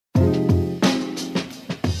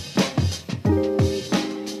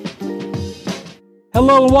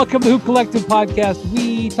Hello and welcome to Hoop Collective Podcast.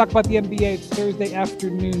 We talk about the NBA. It's Thursday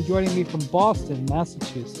afternoon. Joining me from Boston,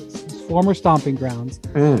 Massachusetts, his former stomping grounds,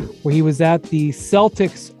 where he was at the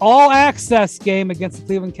Celtics all-access game against the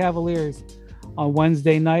Cleveland Cavaliers on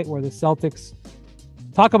Wednesday night, where the Celtics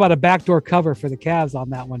talk about a backdoor cover for the Cavs on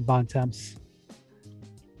that one, Bontemps.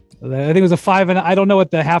 I think it was I don't know what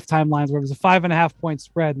the halftime lines were. It was a 5.5 point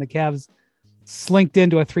spread, and the Cavs slinked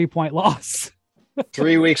into a 3-point loss.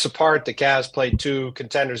 3 weeks apart, the Cavs played two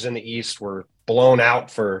contenders in the East, were blown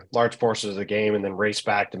out for large portions of the game, and then raced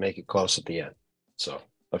back to make it close at the end. So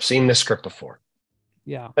I've seen this script before.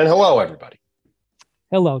 Yeah. And hello, everybody.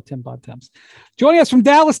 Hello, Tim Bontemps. Joining us from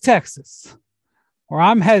Dallas, Texas, where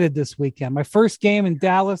I'm headed this weekend. My first game in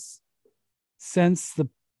Dallas since the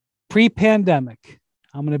pre-pandemic.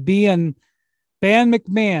 I'm going to be in Ban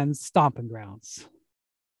McMahon's stomping grounds.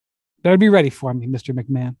 Better be ready for me, Mr.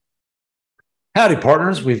 McMahon. Howdy,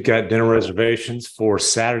 partners. We've got dinner reservations for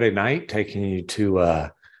Saturday night, taking you to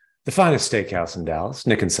the finest steakhouse in Dallas,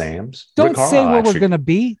 Nick and Sam's. Don't say where we're going to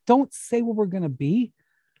be. Don't say where we're going to be.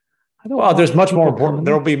 Well, there's much more important.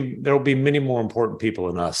 There'll be many more important people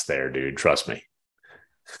than us there, dude. Trust me.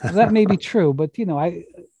 Well, that may be true, but you know, I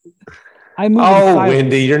move. Oh,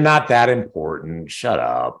 Wendy, you're not that important. Shut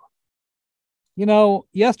up. You know,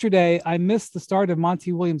 yesterday I missed the start of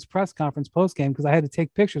Monty Williams' press conference postgame because I had to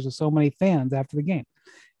take pictures of so many fans after the game.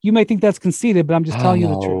 You may think that's conceited, but I'm just telling you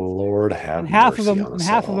the truth. Oh, Lord, have half of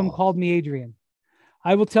them called me Adrian.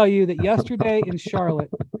 I will tell you that yesterday in Charlotte,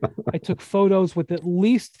 I took photos with at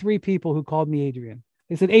least 3 people who called me Adrian.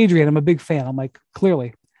 They said, Adrian, I'm a big fan. I'm like,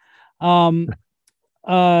 clearly. Okay.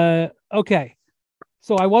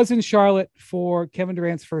 So I was in Charlotte for Kevin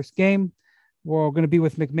Durant's first game. We're going to be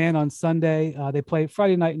with McMahon on Sunday. They play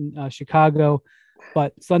Friday night in Chicago,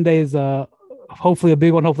 but Sunday is hopefully a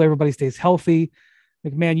big one. Hopefully everybody stays healthy.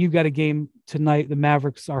 McMahon, you've got a game tonight. The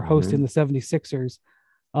Mavericks are hosting the 76ers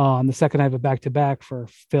on the second night of a back-to-back for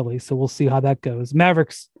Philly. So we'll see how that goes.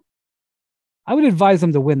 Mavericks, I would advise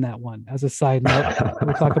them to win that one as a side note.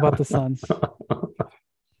 We talk about the Suns.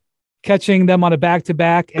 Catching them on a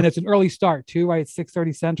back-to-back, and it's an early start too, right?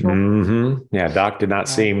 6:30 Central. Mm-hmm. Yeah, Doc did not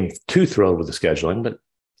seem too thrilled with the scheduling, but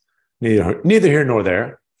neither here nor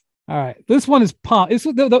there. All right, this one is pumped.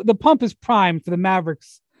 The pump is primed for the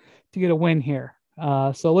Mavericks to get a win here.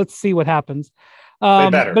 So let's see what happens.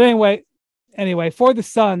 But anyway, for the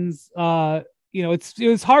Suns, it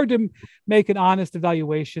was hard to make an honest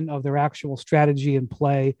evaluation of their actual strategy and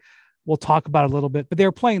play. We'll talk about it a little bit, but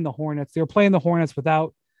they're playing the Hornets. They're playing the Hornets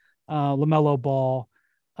without LaMelo Ball.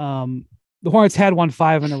 The Hornets had won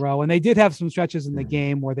 5 in a row, and they did have some stretches in the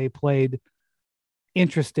game where they played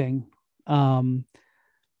interesting. Kelly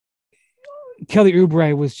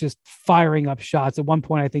Oubre was just firing up shots. At one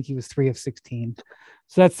point, I think he was 3 of 16.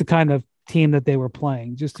 So that's the kind of team that they were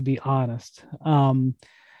playing, just to be honest. They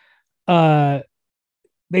got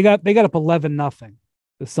up 11-0.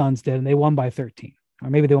 The Suns did, and they won by 13, or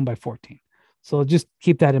maybe they won by 14. So just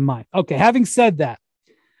keep that in mind. Okay, having said that,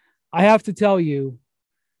 I have to tell you,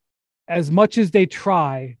 as much as they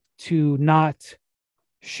try to not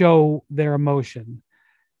show their emotion,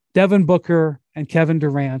 Devin Booker and Kevin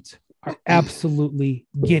Durant are absolutely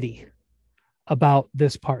giddy about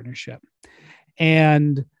this partnership.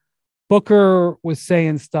 And Booker was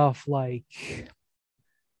saying stuff like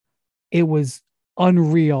it was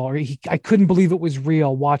unreal, or I couldn't believe it was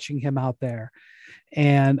real watching him out there.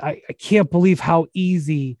 And I can't believe how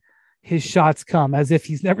easy his shots come, as if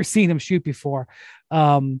he's never seen him shoot before.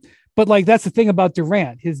 But like, that's the thing about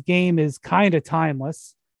Durant. His game is kind of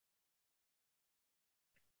timeless.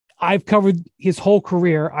 I've covered his whole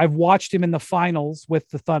career. I've watched him in the finals with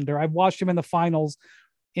the Thunder. I've watched him in the finals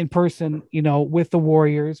in person, with the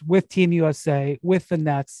Warriors, with Team USA, with the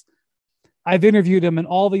Nets. I've interviewed him in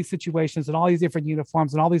all these situations and all these different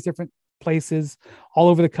uniforms and all these different places all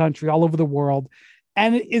over the country, all over the world.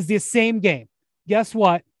 And it is the same game. Guess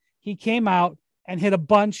what? He came out and hit a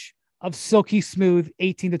bunch of silky smooth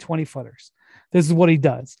 18 to 20 footers. This is what he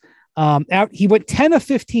does. He went 10 of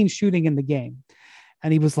 15 shooting in the game.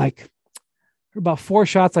 And he was like, about 4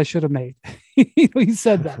 shots I should have made. He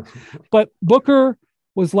said that. But Booker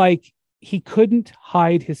was like, he couldn't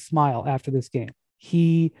hide his smile after this game.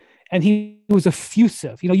 He was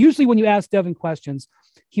effusive. Usually when you ask Devin questions,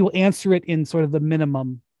 he will answer it in sort of the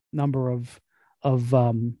minimum number of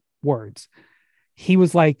words. He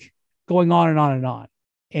was like going on and on and on.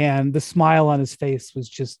 And the smile on his face was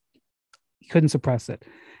just, he couldn't suppress it.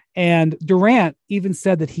 And Durant even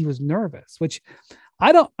said that he was nervous, which we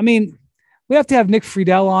have to have Nick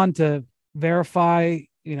Friedel on to verify,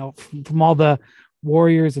 from all the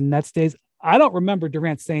Warriors and Nets days. I don't remember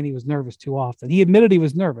Durant saying he was nervous too often. He admitted he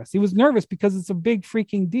was nervous. He was nervous because it's a big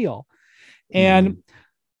freaking deal. And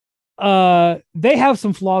they have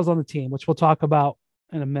some flaws on the team, which we'll talk about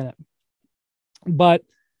in a minute. But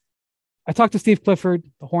I talked to Steve Clifford,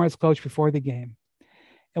 the Hornets coach, before the game.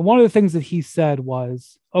 And one of the things that he said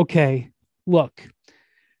was, okay, look,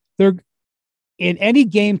 they're in any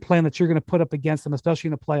game plan that you're going to put up against them, especially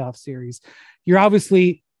in a playoff series, you're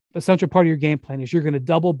obviously the central part of your game plan is you're going to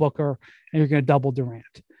double Booker and you're going to double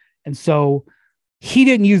Durant. And so he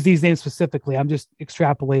didn't use these names specifically. I'm just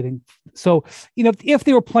extrapolating. So, if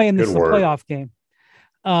they were playing this playoff game,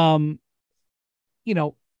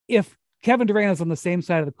 if Kevin Durant is on the same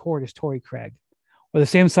side of the court as Torrey Craig or the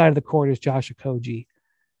same side of the court as Josh Okogie,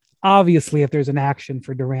 obviously if there's an action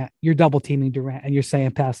for Durant, you're double teaming Durant and you're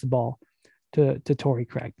saying pass the ball to Torrey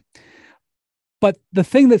Craig. But the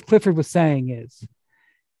thing that Clifford was saying is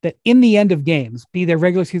that in the end of games, be they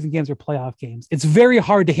regular season games or playoff games, it's very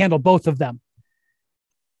hard to handle both of them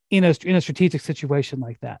in a strategic situation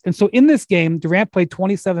like that. And so in this game, Durant played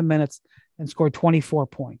 27 minutes and scored 24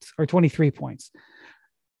 points or 23 points.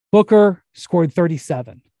 Booker scored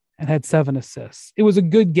 37 and had 7 assists. It was a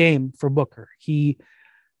good game for Booker. He,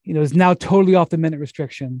 is now totally off the minute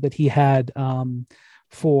restriction that he had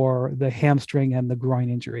for the hamstring and the groin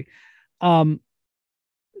injury.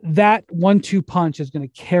 That 1-2 punch is going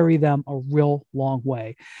to carry them a real long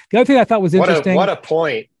way. The other thing I thought was interesting. What a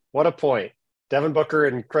point. Devin Booker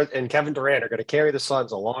and Kevin Durant are going to carry the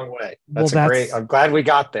Suns a long way. That's great. I'm glad we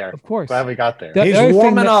got there. Of course. Glad we got there. He's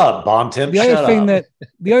warming up, Bontemps.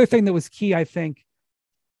 The other thing that was key, I think,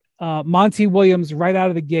 Monty Williams right out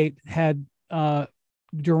of the gate had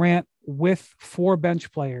Durant with 4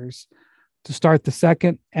 bench players to start the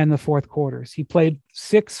second and the fourth quarters. He played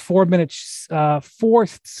 4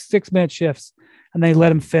 6-minute shifts, and they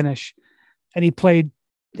let him finish. And he played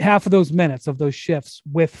half of those minutes of those shifts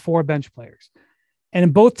with 4 bench players. And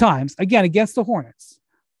in both times, again, against the Hornets,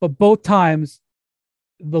 but both times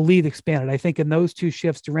the lead expanded. I think in those 2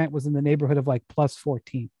 shifts, Durant was in the neighborhood of like plus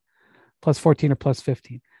 14 or plus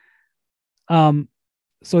 15.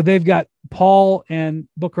 So they've got Paul and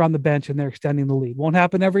Booker on the bench and they're extending the lead. Won't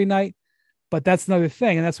happen every night, but that's another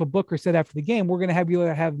thing. And that's what Booker said after the game. We're going to have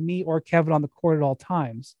either have me or Kevin on the court at all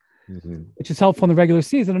times, which is helpful in the regular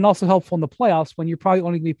season and also helpful in the playoffs when you're probably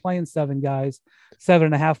only going to be playing 7 guys,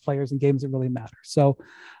 7.5 players in games that really matter. So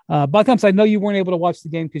Bontemps, I know you weren't able to watch the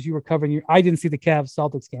game because you were covering I didn't see the Cavs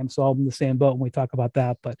Celtics game, so I'm in the same boat when we talk about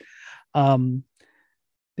that. But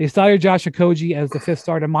they started Josh Okogie as the 5th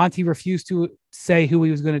starter. Monty refused to say who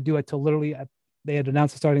he was going to do it till literally they had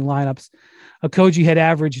announced the starting lineups. Okogie had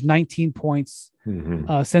averaged 19 points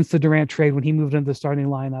since the Durant trade when he moved into the starting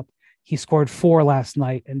lineup. He scored 4 last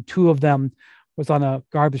night, and 2 of them was on a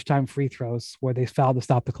garbage time free throws where they fouled to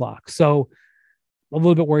stop the clock. So a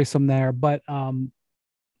little bit worrisome there, but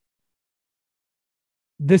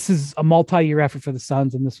this is a multi-year effort for the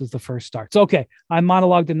Suns, and this was the first start. So, okay, I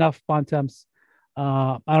monologued enough, Bontemps.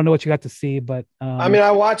 I don't know what you got to see, but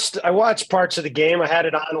I watched parts of the game. I had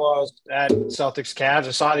it on while I was at Celtics Cavs.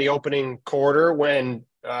 I saw the opening quarter when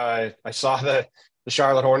I saw the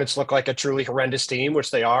Charlotte Hornets look like a truly horrendous team,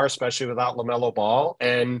 which they are, especially without LaMelo Ball.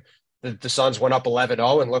 And the Suns went up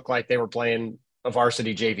 11-0 and looked like they were playing a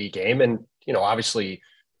varsity JV game. And, obviously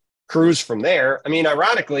cruise from there. I mean,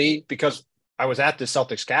 ironically, because I was at the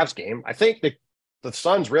Celtics Cavs game, I think the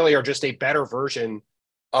Suns really are just a better version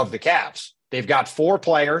of the Cavs. They've got 4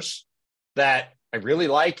 players that I really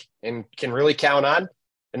like and can really count on.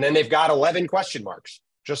 And then they've got 11 question marks,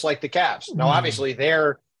 just like the Cavs. Now, obviously,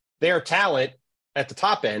 their talent at the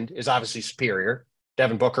top end is obviously superior.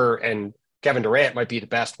 Devin Booker and Kevin Durant might be the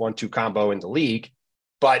best 1-2 combo in the league.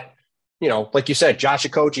 But, like you said, Josh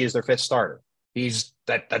Okogie is their 5th starter.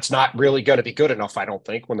 That's not really going to be good enough, I don't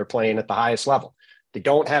think, when they're playing at the highest level. They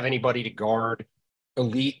don't have anybody to guard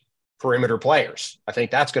elite perimeter players. I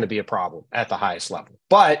think that's going to be a problem at the highest level.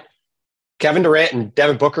 But Kevin Durant and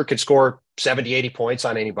Devin Booker could score 70, 80 points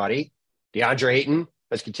on anybody. DeAndre Ayton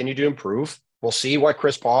has continued to improve. We'll see what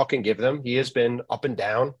Chris Paul can give them. He has been up and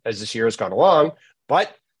down as this year has gone along,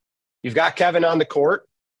 but you've got Kevin on the court.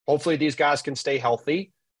 Hopefully these guys can stay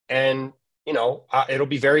healthy. And, it'll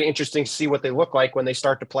be very interesting to see what they look like when they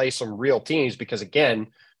start to play some real teams, because again,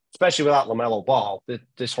 especially without LaMelo Ball,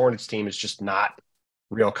 this Hornets team is just not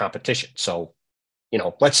real competition. So,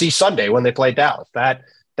 let's see Sunday when they play Dallas. That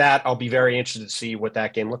I'll be very interested to see what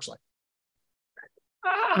that game looks like.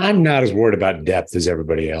 I'm not as worried about depth as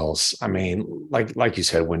everybody else. I mean, like you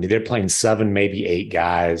said, Wendy, they're playing 7, maybe 8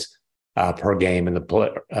 guys per game in the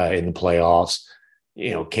playoffs.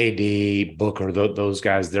 KD, Booker, those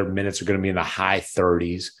guys, their minutes are going to be in the high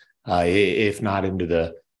 30s. if not into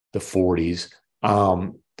the 40s.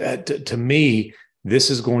 To me, this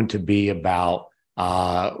is going to be about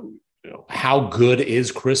how good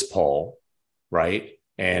is Chris Paul, right?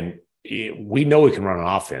 And we know he can run an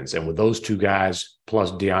offense. And with those two guys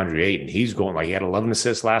plus DeAndre Ayton, he's going like he had 11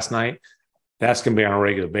 assists last night. That's going to be on a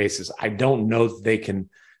regular basis. I don't know that they can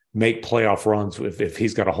make playoff runs if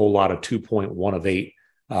he's got a whole lot of 2.1 of 8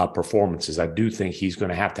 performances. I do think he's going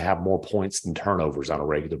to have more points than turnovers on a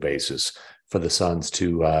regular basis for the Suns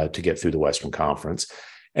to get through the Western Conference.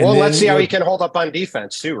 And well, let's see how he can hold up on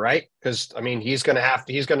defense too, right? Because I mean, he's going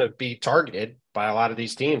to be targeted by a lot of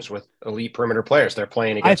these teams with elite perimeter players. They're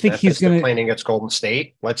playing against Memphis, they're playing against Golden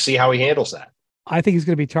State. Let's see how he handles that. I think he's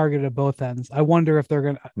going to be targeted at both ends. I wonder if they're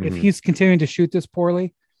going to, if he's continuing to shoot this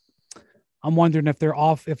poorly. I'm wondering if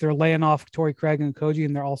they're laying off Torrey Craig and Koji,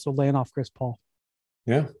 and they're also laying off Chris Paul.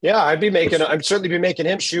 Yeah, I'd certainly be making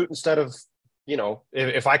him shoot instead of,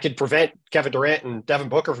 if I could prevent Kevin Durant and Devin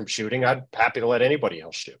Booker from shooting, I'd be happy to let anybody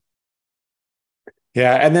else shoot.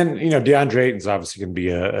 Yeah, and then DeAndre Ayton's obviously going to be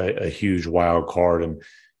a huge wild card, and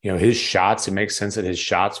his shots. It makes sense that his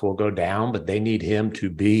shots will go down, but they need him to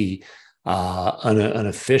be an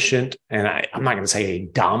efficient, and I'm not going to say a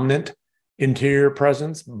dominant interior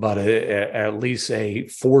presence, but at least a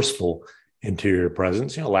forceful interior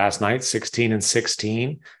presence. Last night 16 and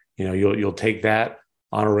 16. You'll take that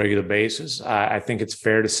on a regular basis. I think it's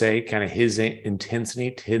fair to say kind of his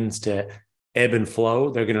intensity tends to ebb and flow.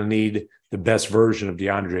 They're going to need the best version of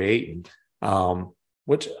DeAndre Ayton,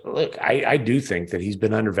 which, look, I do think that he's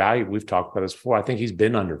been undervalued. We've talked about this before. I think he's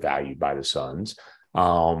been undervalued by the Suns.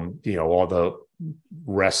 All the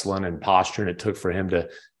wrestling and posturing it took for him to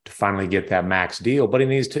finally get that max deal, but he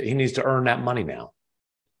needs to earn that money now.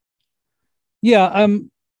 Yeah.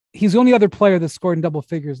 He's the only other player that scored in double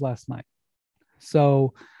figures last night.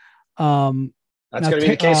 So that's going to be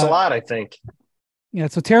the case a lot, I think. Yeah.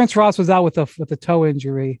 So Terrence Ross was out with a toe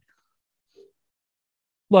injury.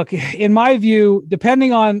 Look, in my view,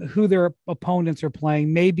 depending on who their opponents are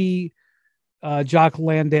playing, maybe Jock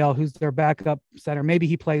Landale, who's their backup center, maybe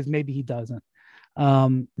he plays, maybe he doesn't.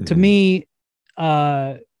 To me,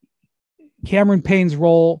 Cameron Payne's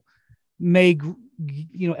role may,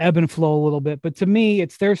 ebb and flow a little bit, but to me,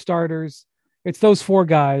 it's their starters. It's those four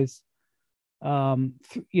guys.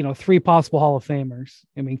 Three possible Hall of Famers.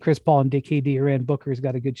 I mean, Chris Paul and KD are in. Booker's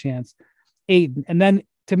got a good chance. Ayton, and then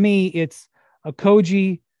to me, it's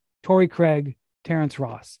Koji, Torrey Craig, Terrence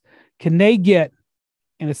Ross. Can they get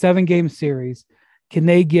in a 7-game series? Can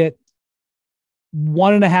they get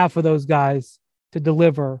 1.5 of those guys to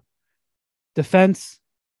deliver defense,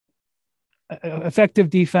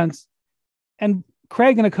 effective defense? And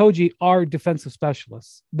Craig and Koji are defensive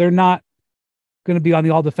specialists. They're not going to be on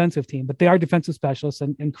the all defensive team, but they are defensive specialists.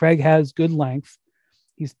 And Craig has good length.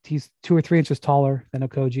 He's 2 or 3 inches taller than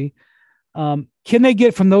Koji. Can they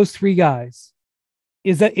get from those three guys?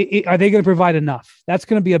 Are they going to provide enough? That's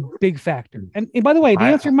going to be a big factor. And by the way, the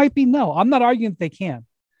answer might be no. I'm not arguing that they can.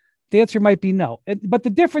 The answer might be no. But the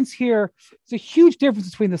difference here is a huge difference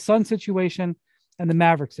between the Suns situation and the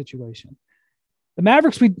Mavericks situation. The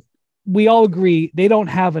Mavericks, we all agree they don't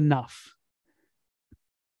have enough,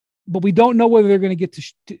 but we don't know whether they're going to get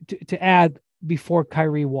to add before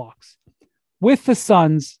Kyrie walks. With the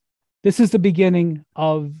Suns, this is the beginning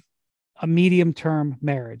of a medium-term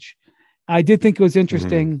marriage. I did think it was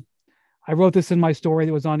interesting. I wrote this in my story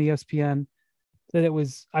that was on ESPN, that it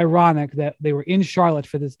was ironic that they were in Charlotte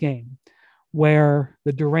for this game where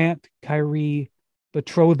the Durant-Kyrie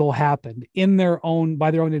betrothal happened by their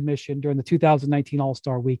own admission during the 2019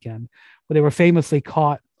 All-Star weekend, where they were famously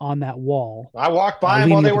caught on that wall. I walked by them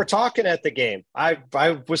while they were talking at the game. I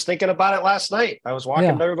was thinking about it last night. I was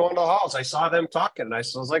walking, they were going to the halls. I saw them talking, and I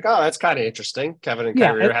was like, "Oh, that's kind of interesting." Kevin and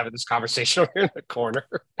Kyrie are having this conversation over here in the corner.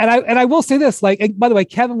 And I will say this, by the way,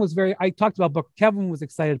 Kevin was I talked about Booker. Kevin was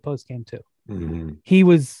excited post game too. Mm-hmm. He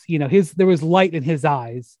was, there was light in his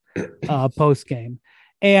eyes post game,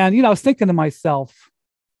 and I was thinking to myself,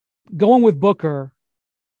 going with Booker,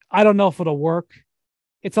 I don't know if it'll work.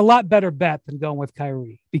 It's a lot better bet than going with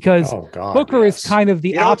Kyrie because Booker is kind of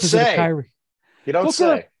the opposite of Kyrie. You don't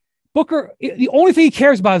say. Booker, the only thing he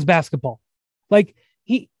cares about is basketball.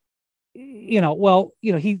 He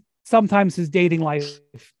sometimes his dating life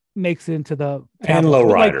makes it into the and low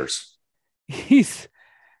riders. I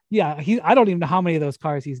don't even know how many of those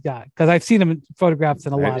cars he's got because I've seen him in photographs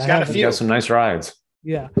and a lot. He's got some nice rides.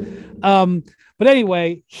 Yeah. But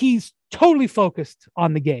anyway, he's totally focused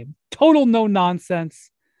on the game. Total no nonsense.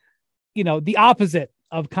 The opposite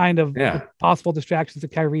of kind of the possible distractions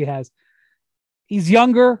that Kyrie has. He's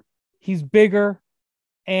younger, he's bigger,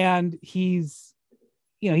 and he's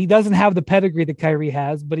he doesn't have the pedigree that Kyrie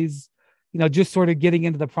has, but he's, just sort of getting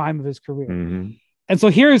into the prime of his career. Mm-hmm. And so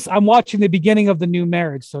I'm watching the beginning of the new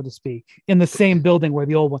marriage, so to speak, in the same building where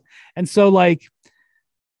the old one. And so like,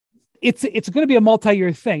 it's going to be a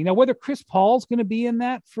multi-year thing. Now, whether Chris Paul's going to be in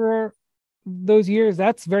that for those years,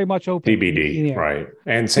 that's very much open. TBD, right?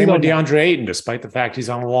 And same with DeAndre Ayton, despite the fact he's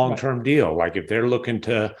on a long-term deal. Like if they're looking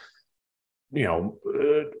to,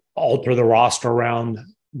 alter the roster around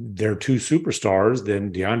their two superstars,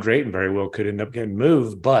 then DeAndre Ayton very well could end up getting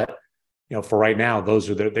moved. But for right now, those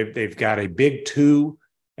are they've got a big two,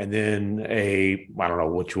 and then I don't know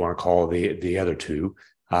what you want to call the other two.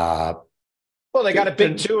 Well, they got a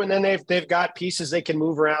big two, and then they've got pieces they can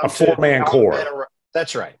move around. A four-man core.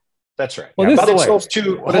 That's right. Well, by the way, those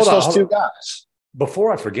two guys.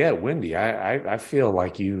 Before I forget, Wendy, I feel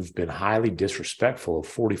like you've been highly disrespectful of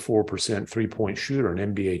 44% three-point shooter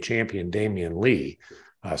and NBA champion Damian Lee,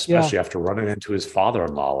 especially after running into his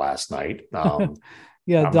father-in-law last night.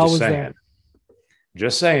 Yeah, I'm just saying. There.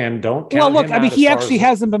 Just saying, don't count Well, look, I mean, he actually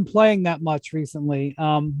hasn't been playing that much recently.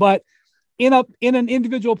 But in an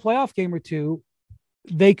individual playoff game or two,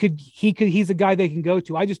 he's a guy they can go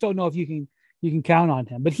to. I just don't know if you can count on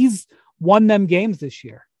him. But he's won them games this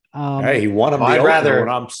year. Hey, he won them when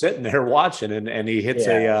I'm sitting there watching, and he hits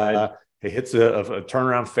a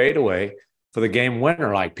turnaround fadeaway for the game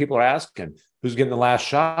winner. Like people are asking, who's getting the last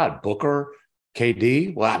shot? Booker,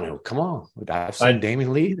 KD? Well, I mean, come on. I've seen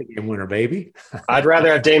Damian Lee, the game winner, baby. I'd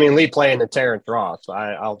rather have Damian Lee playing than Terrence Ross.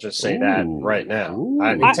 I'll just say that right now.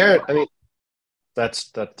 I don't think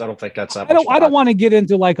that's that. I don't want to get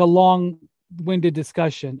into like a long-winded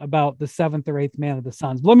discussion about the seventh or eighth man of the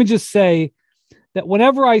Suns. But let me just say that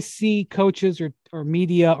whenever I see coaches or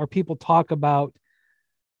media or people talk about,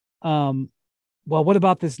 well, what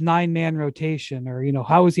about this 9-man rotation? Or,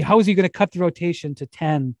 how is he going to cut the rotation to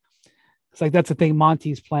 10? It's like, that's the thing.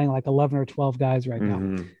 Monty's playing like 11 or 12 guys right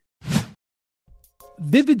now.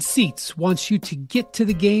 Vivid Seats wants you to get to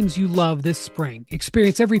the games you love this spring.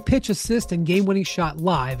 Experience every pitch, assist, and game-winning shot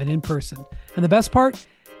live and in person. And the best part?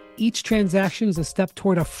 Each transaction is a step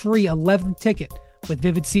toward a free 11th ticket with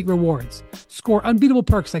Vivid Seat Rewards. Score unbeatable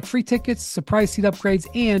perks like free tickets, surprise seat upgrades,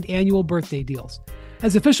 and annual birthday deals.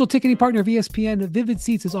 As official ticketing partner of ESPN, Vivid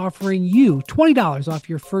Seats is offering you $20 off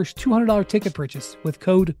your first $200 ticket purchase with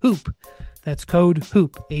code HOOP. That's code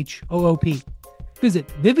HOOP, H-O-O-P. Visit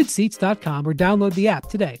vividseats.com or download the app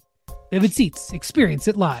today. Vivid Seats. Experience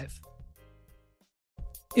it live.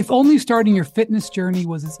 If only starting your fitness journey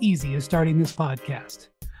was as easy as starting this podcast.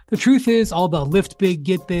 The truth is, all the lift big,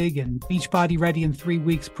 get big, and Beachbody ready in 3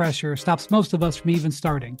 weeks pressure stops most of us from even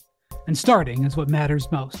starting. And starting is what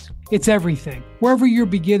matters most. It's everything. Wherever you're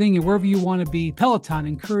beginning and wherever you want to be, Peloton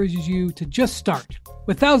encourages you to just start.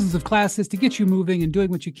 With thousands of classes to get you moving and doing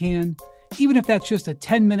what you can, even if that's just a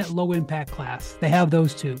 10-minute low-impact class, they have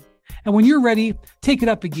those too. And when you're ready, take it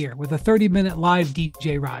up a gear with a 30-minute live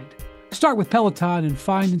DJ ride. Start with Peloton and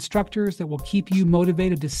find instructors that will keep you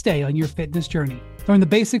motivated to stay on your fitness journey. Learn the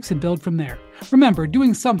basics and build from there. Remember,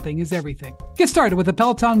 doing something is everything. Get started with a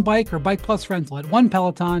Peloton bike or Bike Plus rental at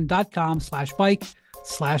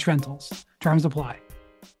onepeloton.com/bike/rentals. Terms apply.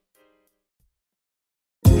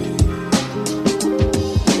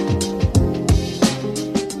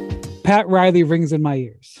 Pat Riley rings in my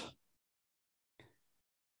ears.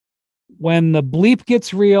 When the bleep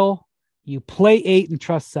gets real, you play 8 and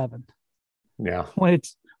trust 7. Yeah. When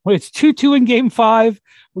it's 2-2 in game 5,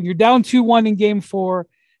 when you're down 2-1 in game 4,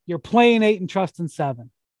 you're playing 8 and trusting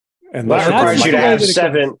 7. And that requires you to have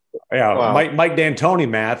 7. Yeah, wow. Mike D'Antoni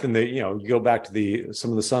math, and you go back to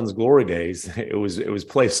some of the Suns' glory days. It was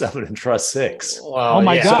play 7 and trust 6. Well, oh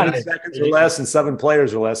my God! 7 seconds or less, and 7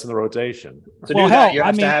 players or less in the rotation. To do that, you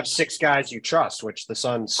have to have 6 guys you trust, which the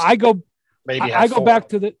Suns. I go back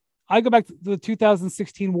to the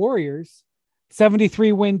 2016 Warriors,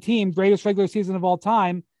 73-win team, greatest regular season of all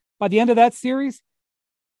time. By the end of that series,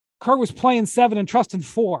 Kerr was playing 7 and trusting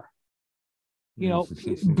 4.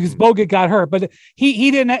 Because Bogut got hurt, but he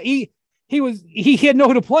didn't. He had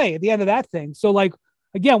nowhere to play at the end of that thing. So, like,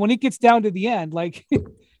 again, when it gets down to the end, like,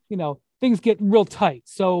 things get real tight.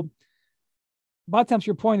 So, Bontemps,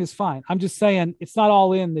 your point is fine. I'm just saying it's not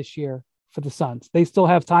all in this year for the Suns. They still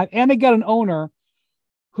have time, and they got an owner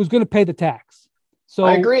who's going to pay the tax. So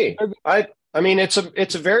I agree. I mean, it's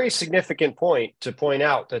a very significant point to point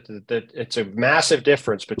out that it's a massive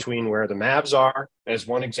difference between where the Mavs are, as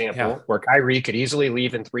one example, where Kyrie could easily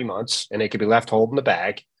leave in 3 months and they could be left holding the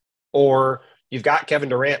bag, or you've got Kevin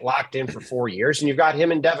Durant locked in for 4 years and you've got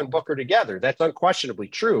him and Devin Booker together. That's unquestionably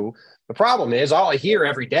true. The problem is, all I hear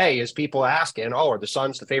every day is people asking, are the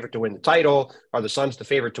Suns the favorite to win the title? Are the Suns the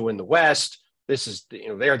favorite to win the West? this is,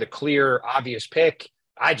 they're the clear, obvious pick.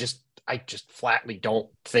 I just flatly don't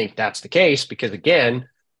think that's the case because, again,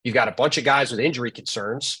 you've got a bunch of guys with injury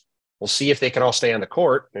concerns. We'll see if they can all stay on the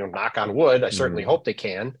court. Knock on wood. I certainly hope they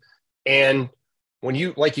can. And when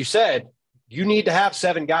you, like you said, you need to have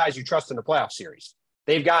 7 guys you trust in the playoff series.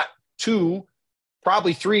 They've got 2,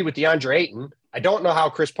 probably 3 with DeAndre Ayton. I don't know how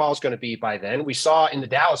Chris Paul's going to be by then. We saw in the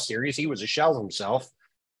Dallas series, he was a shell of himself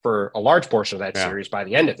for a large portion of that series by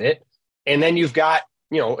the end of it. And then you've got,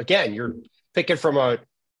 again, you're picking from a,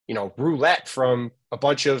 roulette from a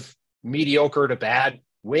bunch of mediocre to bad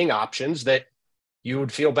wing options that you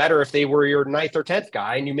would feel better if they were your 9th or 10th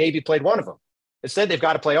guy and you maybe played one of them. Instead, they've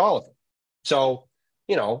got to play all of them. So,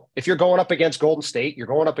 if you're going up against Golden State, you're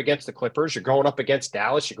going up against the Clippers, you're going up against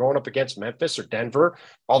Dallas, you're going up against Memphis or Denver,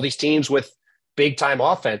 all these teams with big time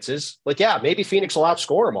offenses, maybe Phoenix will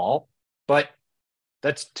outscore them all, but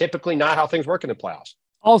that's typically not how things work in the playoffs.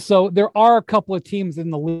 Also, there are a couple of teams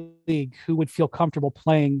in the league who would feel comfortable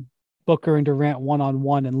playing Booker and Durant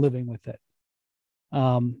one-on-one and living with it.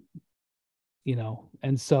 And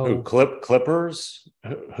so Clippers,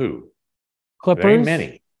 who? Clippers, there ain't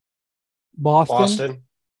many. Boston.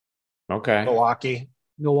 Okay. Milwaukee.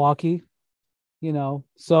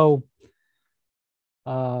 So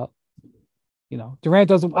Durant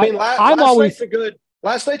doesn't.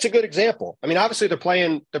 Last night's a good example. I mean, obviously they're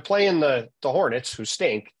playing the Hornets, who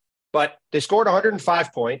stink, but they scored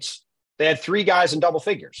 105 points. They had 3 guys in double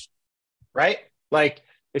figures, right? Like,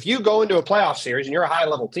 if you go into a playoff series and you're a high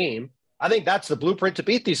level team, I think that's the blueprint to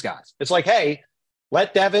beat these guys. It's like, hey,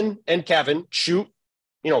 let Devin and Kevin shoot,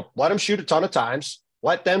 let them shoot a ton of times,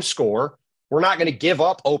 let them score. We're not going to give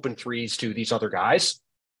up open threes to these other guys,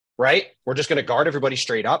 right? We're just going to guard everybody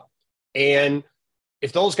straight up. And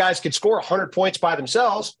if those guys could score 100 points by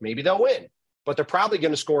themselves, maybe they'll win. But they're probably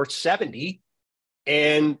going to score 70.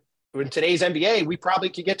 And in today's NBA, we probably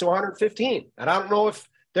could get to 115. And I don't know if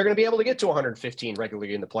they're going to be able to get to 115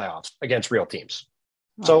 regularly in the playoffs against real teams.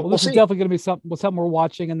 So we'll see. Definitely going to be something we're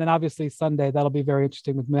watching. And then obviously Sunday, that'll be very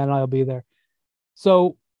interesting with Matt and I'll be there.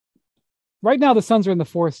 So right now the Suns are in the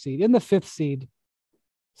 4th seed. In the 5th seed,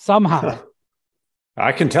 somehow.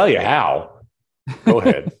 I can tell you how. Go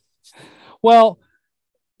ahead. Well,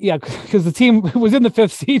 yeah, because the team who was in the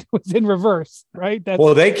 5th seed was in reverse, right?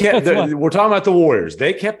 They kept. We're talking about the Warriors.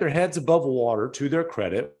 They kept their heads above water, to their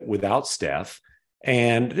credit, without Steph.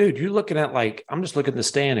 And dude, you're looking at I'm just looking at the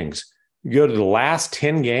standings. You go to the last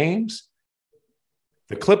 10 games.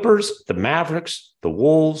 The Clippers, the Mavericks, the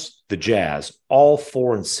Wolves, the Jazz, all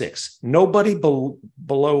 4 and 6. Nobody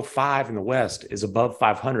below 5 in the West is above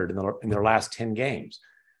 500 in their last 10 games.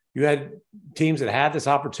 You had teams that had this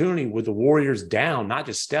opportunity with the Warriors down, not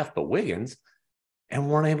just Steph, but Wiggins, and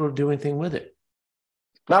weren't able to do anything with it.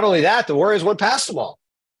 Not only that, the Warriors went past them all.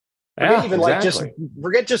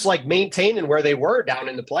 Forget just maintaining where they were down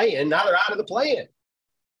in the play-in. Now they're out of the play-in.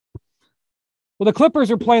 Well, the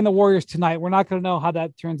Clippers are playing the Warriors tonight. We're not going to know how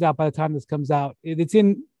that turns out by the time this comes out. It's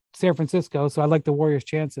in San Francisco, so I like the Warriors'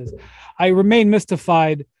 chances. I remain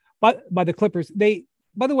mystified by the Clippers. By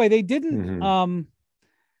the way, they didn't. Mm-hmm.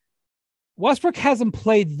 Westbrook hasn't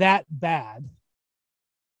played that bad.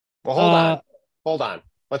 Well, hold on.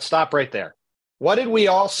 Let's stop right there. What did we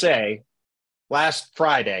all say last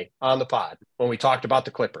Friday on the pod when we talked about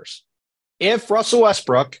the Clippers? If Russell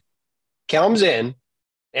Westbrook comes in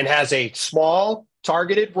and has a small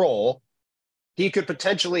targeted role, he could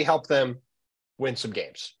potentially help them win some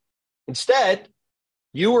games. Instead,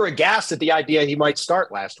 you were aghast at the idea he might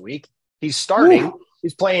start last week. He's starting. Ooh.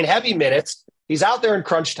 He's playing heavy minutes. He's out there in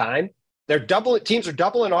crunch time. Teams are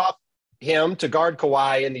doubling off him to guard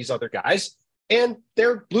Kawhi and these other guys, and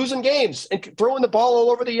they're losing games and throwing the ball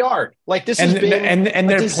all over the yard. This has been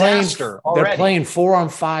a disaster already. They're playing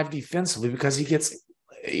 4-on-5 defensively because he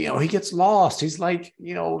gets lost. He's like,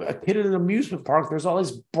 a kid at an amusement park. There's all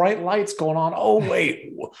these bright lights going on. Oh,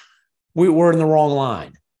 wait, we're in the wrong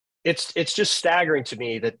line. It's just staggering to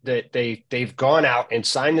me that they've gone out and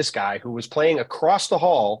signed this guy who was playing across the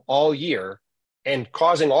hall all year and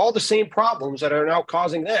causing all the same problems that are now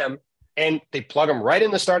causing them. And they plug him right in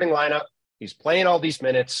the starting lineup. He's playing all these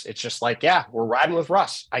minutes. It's just we're riding with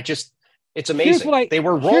Russ. It's amazing. They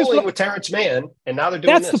were rolling with Terrence Mann, and now they're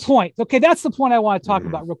doing this. That's the point. Okay, that's the point I want to talk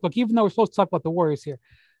about real quick, even though we're supposed to talk about the Warriors here.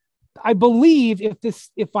 I believe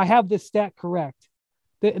if I have this stat correct,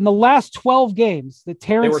 that in the last 12 games, that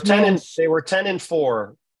Terrence Mann... They were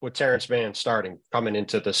 10-4 with Terrence Mann starting, coming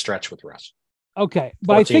into the stretch with Russ. Okay,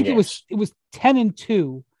 but I think games. it was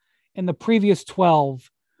 10-2 in the previous 12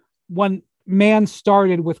 when Mann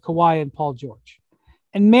started with Kawhi and Paul George.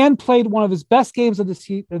 And Mann played one of his best games of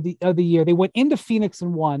the year. They went into Phoenix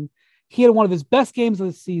and won. he had one of his best games of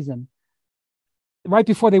the season right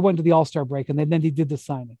before they went to the All-Star break, and then he did the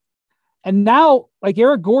signing. And now, like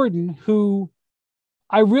Eric Gordon, who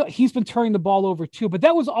he's been turning the ball over too, but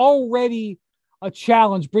that was already a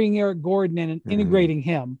challenge bringing Eric Gordon in and integrating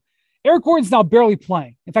him. Eric Gordon's now barely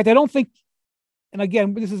playing. In fact, I don't think, and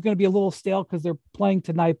again, this is going to be a little stale because they're playing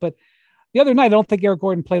tonight, but the other night, I don't think Eric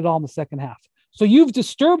Gordon played at all in the second half. So you've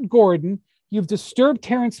disturbed Gordon. You've disturbed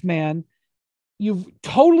Terrence Mann. You've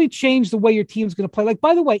totally changed the way your team's going to play. Like,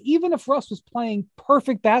 by the way, even if Russ was playing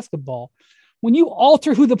perfect basketball, when you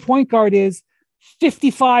alter who the point guard is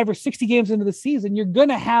 55 or 60 games into the season, you're going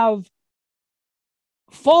to have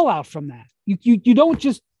fallout from that. You don't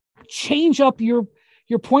just change up your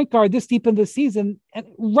point guard this deep into the season and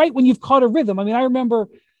right when you've caught a rhythm. I mean, I remember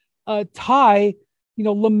Ty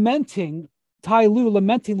Lue lamenting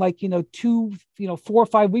like, 4 or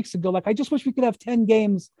 5 weeks ago, like, I just wish we could have 10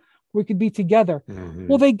 games where we could be together. Mm-hmm.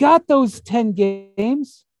 Well, they got those 10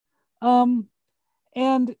 games. Now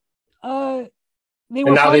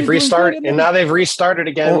they've restarted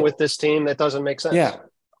again with this team. That doesn't make sense. Yeah.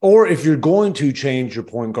 Or if you're going to change your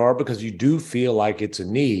point guard because you do feel like it's a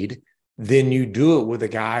need, then you do it with a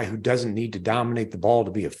guy who doesn't need to dominate the ball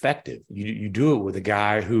to be effective. You do it with a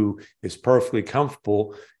guy who is perfectly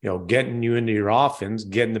comfortable, getting you into your offense,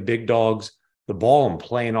 getting the big dogs the ball and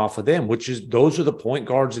playing off of them, those are the point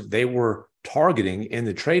guards that they were targeting in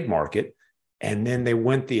the trade market. And then they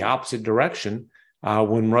went the opposite direction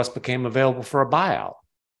when Russ became available for a buyout.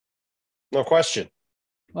 No question.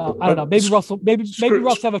 Well, I don't know. Maybe Russ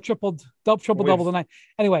have a triple double tonight.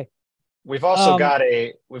 Anyway, we've also got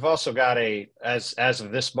a as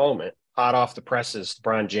of this moment, hot off the presses,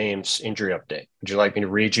 LeBron James injury update. Would you like me to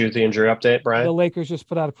read you the injury update, Brian? The Lakers just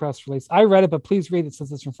put out a press release. I read it, but please read it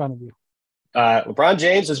since it's in front of you. LeBron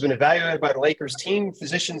James has been evaluated by the Lakers team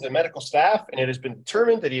physicians and medical staff, and it has been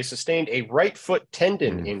determined that he has sustained a right foot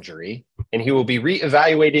tendon injury, and he will be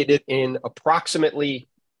reevaluated in approximately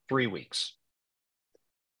 3 weeks.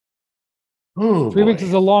 Ooh, 3 weeks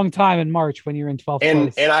is a long time in March when you're in 12th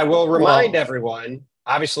place. And I will remind everyone,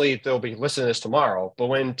 obviously they'll be listening to this tomorrow, but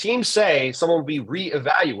when teams say someone will be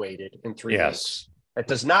reevaluated in 3 weeks, that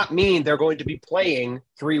does not mean they're going to be playing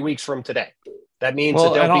 3 weeks from today. That means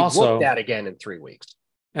that they'll be looked at again in 3 weeks.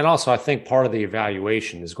 And also, I think part of the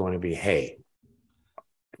evaluation is going to be, hey,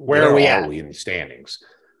 where are we in the standings?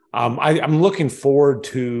 I'm looking forward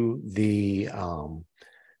to the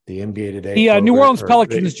NBA today. The New Orleans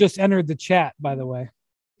Pelicans just entered the chat, by the way.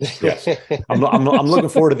 Yes, I'm looking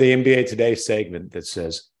forward to the NBA Today segment that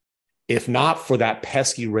says, if not for that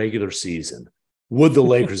pesky regular season, would the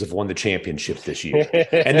Lakers have won the championship this year?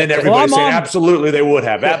 And then everybody's saying, absolutely, they would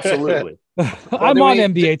have. Absolutely. I'm on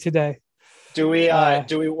NBA Today. Do we want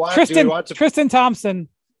to Tristan Thompson,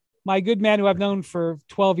 my good man who I've known for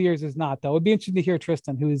 12 years, is not, though. It'd be interesting to hear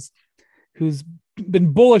Tristan, who's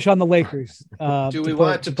been bullish on the Lakers. Do we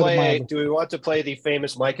want to play the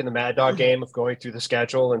famous Mike and the Mad Dog game of going through the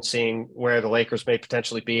schedule and seeing where the Lakers may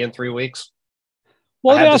potentially be in 3 weeks?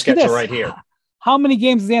 Well, I have the schedule right here. How many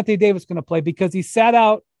games is Anthony Davis going to play? Because he sat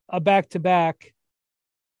out a back-to-back.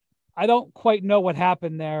 I don't quite know what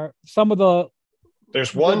happened there.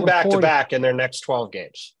 There's one back-to-back in their next 12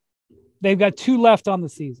 games. They've got 2 left on the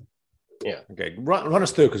season. Yeah. Okay. Run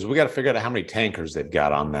us through, because we got to figure out how many tankers they've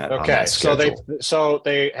got on that. Okay. On that so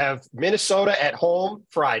they have Minnesota at home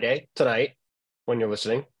Friday tonight when you're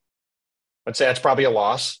listening. I'd say that's probably a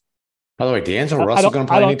loss. By the way, D'Angelo Russell going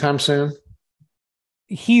to play anytime soon?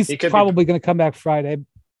 He's probably going to come back Friday,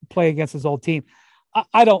 play against his old team.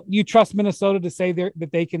 You trust Minnesota to say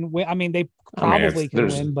that they can win? I mean, they probably can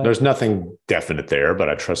win, but there's nothing definite there, but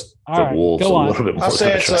I trust the Wolves a little bit more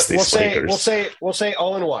than I trust these Lakers. We'll say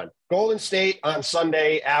 0-1. Golden State on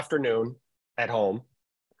Sunday afternoon at home.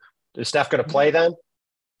 Is Steph going to play then?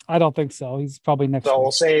 I don't think so. He's probably next. So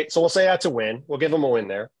we'll say that's a win. We'll give them a win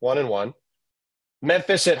there. 1-1.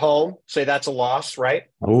 Memphis at home. Say that's a loss, right?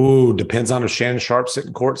 Oh, depends on if Shannon Sharp's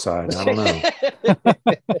sitting courtside. I don't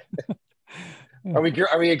know.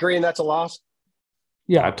 Are we agreeing that's a loss?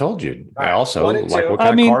 Yeah, I told you. I also like what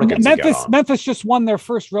kind of cardigans Memphis just won their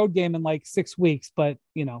first road game in like 6 weeks, but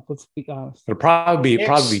let's be honest. It'll probably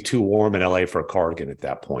be too warm in LA for a cardigan at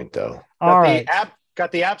that point, though.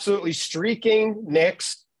 Got the absolutely streaking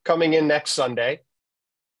Knicks coming in next Sunday.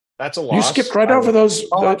 That's a loss. You skipped right over those.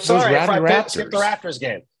 I'm sorry. Raptors. Skip the Raptors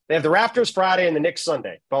game. They have the Raptors Friday and the Knicks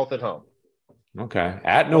Sunday, both at home. Okay,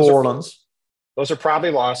 at New Orleans. Those are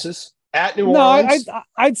probably losses. At New Orleans.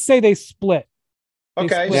 I'd say they split.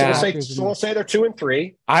 Okay, so we'll say they're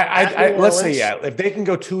 2-3. Let's say if they can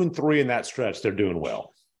go 2-3 in that stretch, they're doing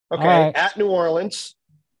well. Okay, at New Orleans,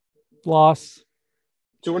 loss.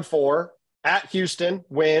 2-4. At Houston,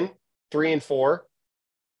 win, 3-4.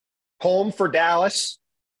 Home for Dallas.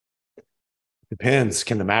 Depends.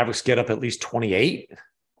 Can the Mavericks get up at least 28?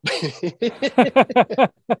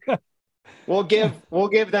 We'll give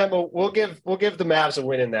the Mavs a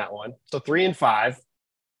win in that one. So 3-5.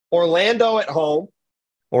 Orlando at home.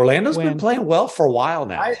 Orlando's been playing well for a while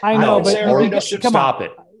now. I know, but Orlando should stop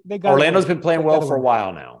it. Orlando's been playing well for a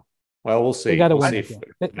while now. Well, we'll see. They got to win.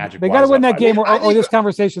 They got to win that game, or this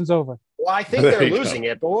conversation's over. Well, I think they're losing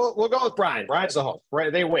it, but we'll go with Brian. Brian's the home.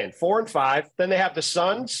 Right? They win 4-5. Then they have the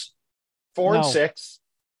Suns, 4-6.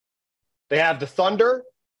 They have the Thunder,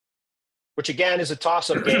 which again is a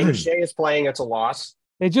toss-up game. If Shea is playing, it's a loss.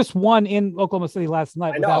 They just won in Oklahoma City last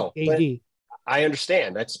night without AD. I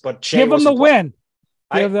understand. But Shea give them the win.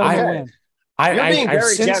 Give them the win. You're being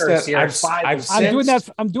very generous here.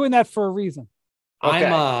 I'm doing that for a reason.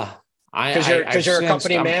 Okay. Because you're a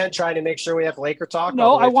company man trying to make sure we have Laker talk.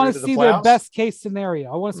 No, I want to see their best case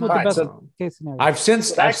scenario. I want to see what the best case scenario. I've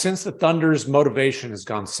sensed the Thunder's motivation has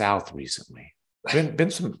gone south recently.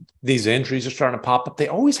 Been some these injuries are starting to pop up. They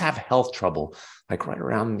always have health trouble, like right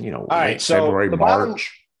around February,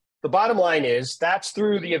 March. The bottom line is that's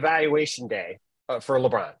through the evaluation day for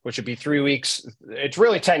LeBron, which would be 3 weeks. It's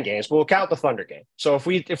really 10 games, but we'll count the Thunder game. So if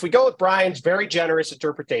we go with Brian's very generous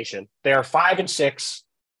interpretation, they are 5-6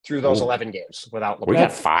 through those 11 games without LeBron. We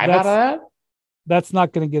got 5 out of that? That's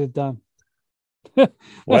not going to get it done.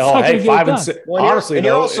 Well, hey, 5 and 6. Well, honestly,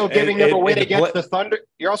 you're also giving them a win against the Thunder.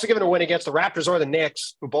 You're also giving a win against the Raptors or the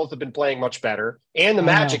Knicks, who both have been playing much better, and the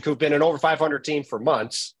Magic, who've been an over 500 team for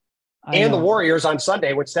months, and the Warriors on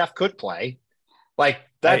Sunday when Steph could play. Like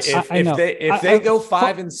that's if they go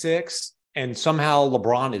 5 and 6, and somehow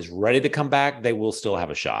LeBron is ready to come back, they will still have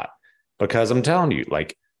a shot. Because I'm telling you,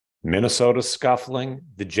 like, Minnesota's scuffling.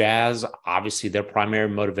 The Jazz, obviously, their primary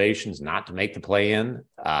motivation is not to make the play-in.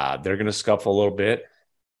 They're going to scuffle a little bit.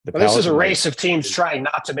 This is a race of teams trying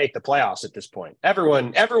not to make the playoffs at this point.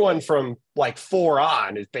 Everyone from like 4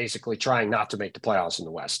 on is basically trying not to make the playoffs in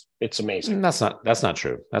the West. It's amazing. That's not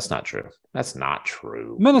true. That's not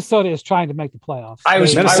true. Minnesota is trying to make the playoffs.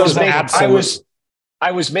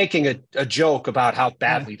 I was making a joke about how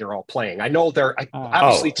badly they're all playing. I know they're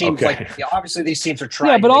obviously obviously these teams are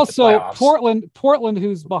trying. Yeah, but to make also the playoffs. Portland,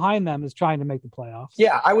 who's behind them, is trying to make the playoffs.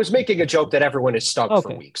 Yeah, I was making a joke that everyone is stuck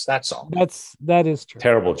for weeks. That's all. That is true.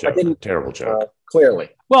 Terrible joke. Clearly.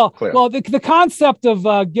 Well, the concept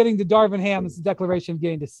of getting to Darvin Ham's declaration of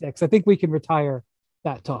getting to 6. I think we can retire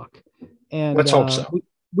that talk. And let's hope so.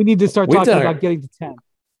 We need to start talking about getting to 10.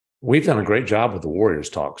 We've done a great job with the Warriors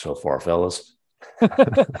talk so far, fellas.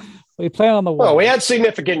 We plan on the Warriors. Well, we had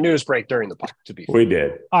significant news break during the pod, to be fair. We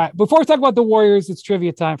did. All right. Before we talk about the Warriors, it's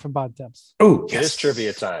trivia time from Bontemps. Oh, yes. It is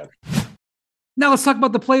trivia time. Now let's talk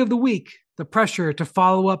about the play of the week. The pressure to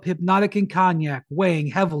follow up Hypnotic and Cognac weighing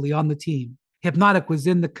heavily on the team. Hypnotic was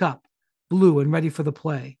in the cup, blue and ready for the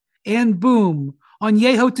play. And boom,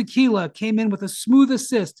 Añejo Tequila came in with a smooth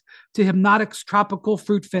assist to Hypnotic's tropical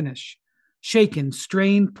fruit finish. Shaken,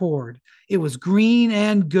 strained, poured. It was green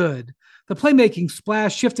and good. The playmaking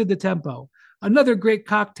splash shifted the tempo. Another great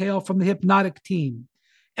cocktail from the Hypnotic team.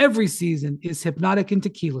 Every season is Hypnotic and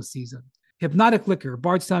Tequila season. Hypnotic Liquor,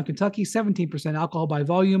 Bardstown, Kentucky, 17% alcohol by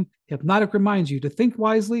volume. Hypnotic reminds you to think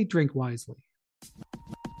wisely, drink wisely.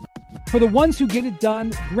 For the ones who get it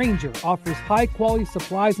done, Grainger offers high-quality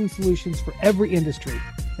supplies and solutions for every industry,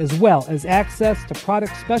 as well as access to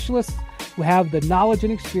product specialists who have the knowledge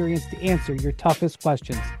and experience to answer your toughest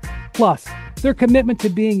questions. Plus, their commitment to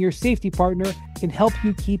being your safety partner can help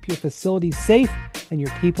you keep your facilities safe and your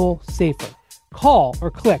people safer. Call or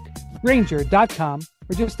click Grainger.com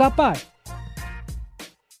or just stop by.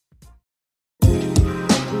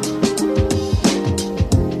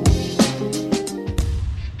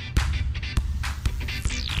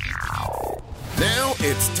 Now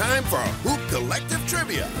it's time for Hoop Collective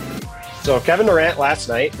Trivia. So Kevin Durant last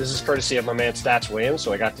night, this is courtesy of my man Stats Williams,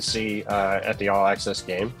 so I got to see at the All Access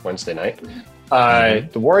game Wednesday night. Kevin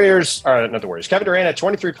Durant had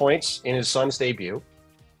 23 points in his son's debut,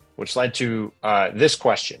 which led to this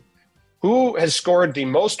question. Who has scored the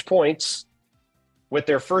most points with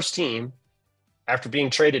their first team after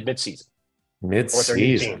being traded midseason?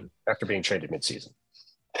 Midseason. Team after being traded midseason.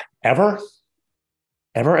 Ever?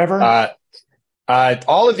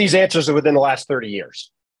 All of these answers are within the last 30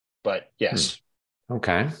 years. But yes.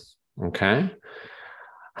 Okay.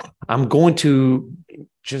 I'm going to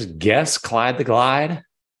just guess Clyde the Glide.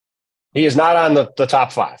 He is not on the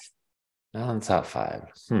top 5. Not on the top 5.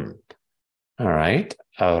 All right.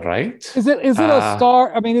 Is it a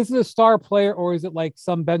star? I mean, is it a star player or is it like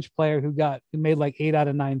some bench player who made like 8 out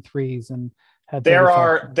of 9 threes and had There 35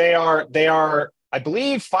 are points. they are I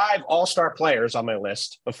believe 5 all-star players on my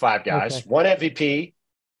list of 5 guys. Okay. 1 MVP,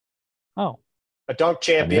 Oh, a dunk An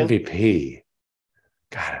champion, MVP.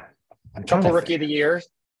 God, I'm a trying couple to rookie of the year.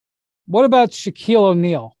 what about Shaquille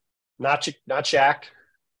O'Neal? Not Shaq.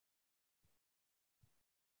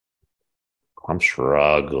 I'm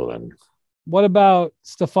struggling. What about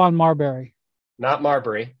Stephon Marbury? Not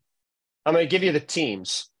Marbury. I'm going to give you the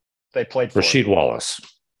teams they played for. Rasheed Wallace.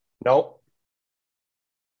 Nope.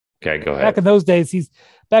 Okay, go Back ahead. in those days,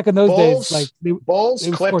 Bulls, like Bulls, they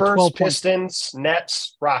would score Clippers, 12 points. Pistons,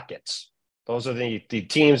 Nets, Rockets. Those are the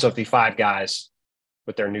teams of the 5 guys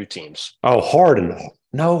with their new teams. Oh, Harden.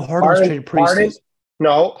 No, Harden was traded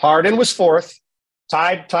preseason. Harden was 4th.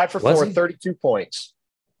 Tied for Was 4th, he? 32 points.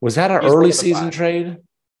 Was that an He's one early of the season 5. trade?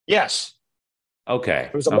 Yes. Okay.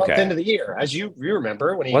 It was a month into the year, as you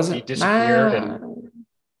remember when Was he it? disappeared. And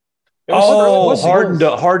it Oh, was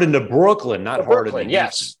Harden to Brooklyn, not Harden Brooklyn. to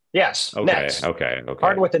Yes. Yes. Okay, Nets. okay.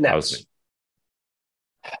 Harden with the I was Nets.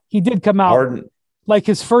 He did come out Harden. like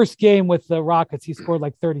his first game with the Rockets. He scored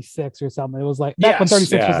like 36 or something. It was like back when Yes.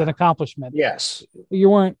 36 was Yeah. an accomplishment. Yes. You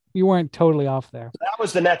weren't totally off there. That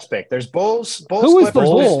was the Nets pick. There's Bulls, Who was the Clippers,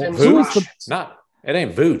 Bull? Pistons, Who was the- Rockets. It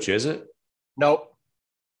ain't Vooch, is it? Nope.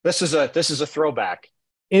 This is a throwback.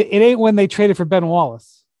 It ain't when they traded for Ben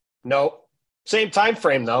Wallace. Nope. Same time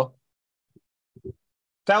frame though.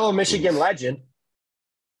 Fellow Michigan legend.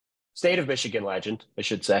 State of Michigan legend, I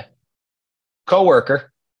should say.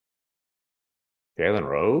 Co-worker. Jalen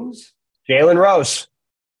Rose? Jalen Rose.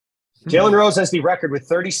 Jalen Rose has the record with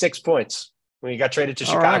 36 points when he got traded to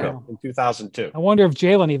All Chicago right. in 2002. I wonder if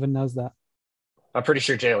Jalen even knows that. I'm pretty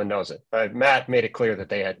sure Jalen knows it. Matt made it clear that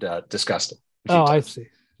they had discussed it. a few Oh, I times. see.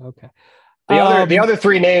 Okay. The other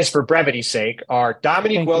 3 names for brevity's sake are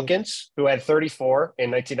Dominique Thank you. Wilkins, who had 34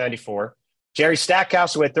 in 1994, Jerry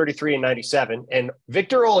Stackhouse, who had 33 in 97, and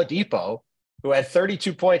Victor Oladipo, who had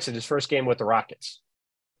 32 points in his first game with the Rockets.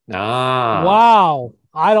 Wow.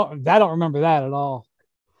 I don't remember that at all.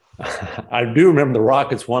 I do remember the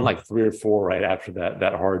Rockets won like 3 or 4 right after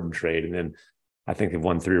that Harden trade, and then I think they've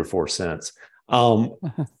won 3 or 4 since.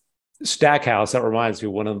 Stackhouse, that reminds me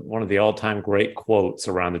of one of the all-time great quotes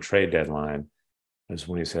around the trade deadline is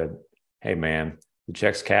when he said, "Hey man, the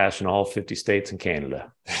check's cash in all 50 states and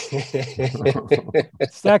Canada."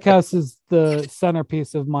 Stackhouse is the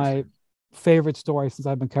centerpiece of my favorite story since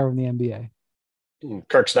I've been covering the NBA.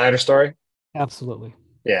 Kirk Snyder story. Absolutely.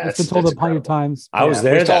 Yeah, It's been told 100 times. I was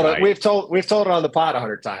there We've that told, night. we've told it on the pod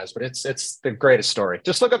 100 times, but it's the greatest story.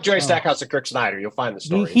 Just look up Jerry Stackhouse and Kirk Snyder. You'll find the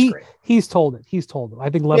story. It's great. He's told it. He's told it.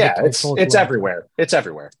 I think Levitt Yeah, told it it's to him. everywhere. It's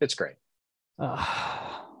everywhere. It's great.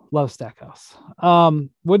 Love Stackhouse.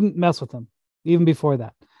 Wouldn't mess with him even before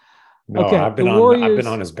that. No, Okay, I've been the on Warriors-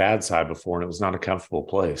 his bad side before, and it was not a comfortable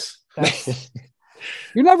place.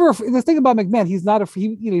 You're never the thing about McMahon. He's not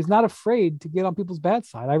he's not afraid to get on people's bad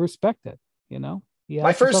side. I respect it.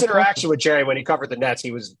 My first interaction with Jerry when he covered the Nets,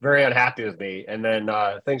 he was very unhappy with me, and then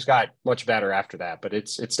things got much better after that. But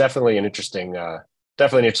it's definitely an interesting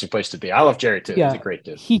place to be. I love Jerry too. Yeah, he's a great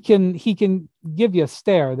dude. He can give you a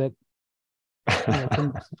stare that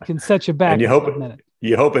can set you back. And you in hope a minute.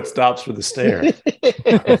 You hope it stops with a stare.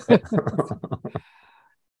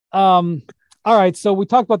 All right. So we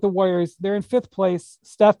talked about the Warriors. They're in 5th place.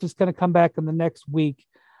 Steph is going to come back in the next week.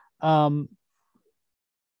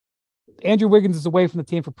 Andrew Wiggins is away from the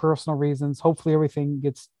team for personal reasons. Hopefully everything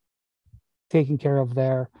gets taken care of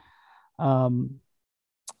there.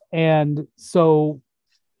 And so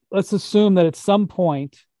let's assume that at some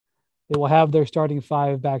point they will have their starting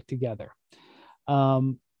 5 back together.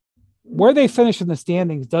 Where they finish in the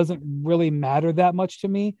standings doesn't really matter that much to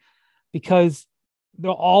me because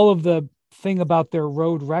all of the thing about their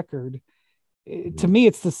road record, to me,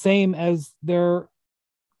 it's the same as their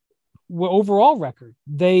overall record.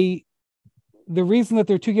 The reason that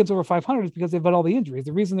they're 2 games over 500 is because they've had all the injuries.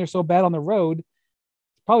 The reason they're so bad on the road is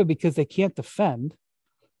probably because they can't defend.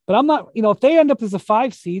 But I'm not, if they end up as a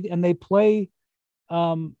 5 seed and they play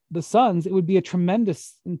the Suns, it would be a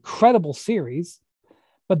tremendous, incredible series.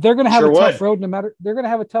 But they're going to have a tough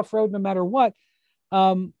road no matter what.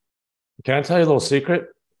 Can I tell you a little secret?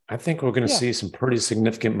 I think we're going to see some pretty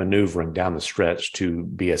significant maneuvering down the stretch to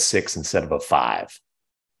be a 6 instead of a 5.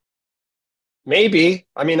 Maybe.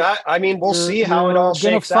 I mean, we'll see how it all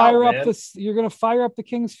shakes out. You're going to fire up the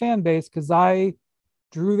Kings fan base because I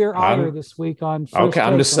drew their ire this week on. I'm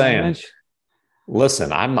just saying.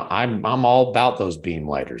 Listen, I'm all about those beam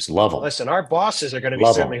lighters. Love them. Listen, our bosses are going to be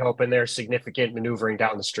certainly hoping there's significant maneuvering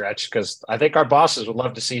down the stretch because I think our bosses would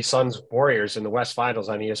love to see Suns Warriors in the West Finals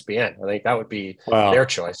on ESPN. I think that would be their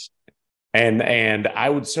choice. And I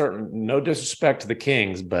would certainly, no disrespect to the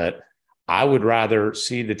Kings, but I would rather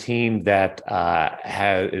see the team that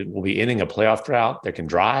will be ending a playoff drought that can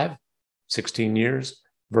drive 16 years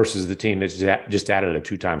versus the team that's just added a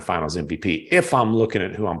 2-time Finals MVP. If I'm looking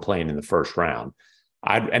at who I'm playing in the first round,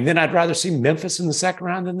 and then I'd rather see Memphis in the second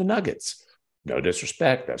round than the Nuggets. No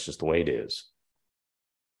disrespect, that's just the way it is.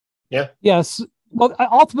 Yeah. Yes. Well,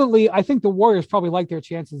 ultimately, I think the Warriors probably like their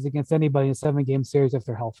chances against anybody in a 7-game series if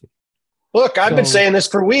they're healthy. Look, I've been saying this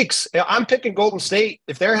for weeks. I'm picking Golden State.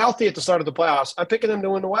 If they're healthy at the start of the playoffs, I'm picking them to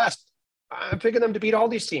win the West. I'm picking them to beat all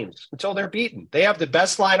these teams until they're beaten. They have the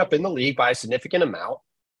best lineup in the league by a significant amount.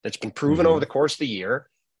 That's been proven over the course of the year.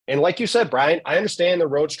 And like you said, Brian, I understand the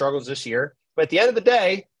road struggles this year. But at the end of the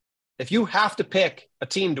day, if you have to pick a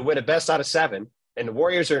team to win a best out of 7, and the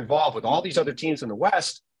Warriors are involved with all these other teams in the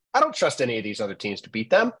West, I don't trust any of these other teams to beat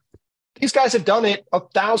them. These guys have done it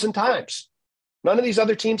 1,000 times. None of these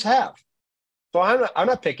other teams have. So I'm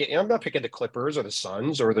not picking the Clippers or the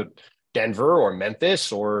Suns or the Denver or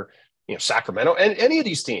Memphis or Sacramento and any of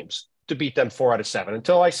these teams to beat them 4 out of 7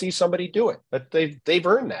 until I see somebody do it. But they've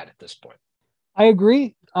earned that at this point. I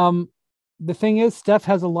agree. The thing is, Steph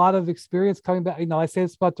has a lot of experience coming back. I say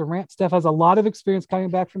this about Durant. Steph has a lot of experience coming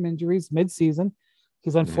back from injuries mid-season.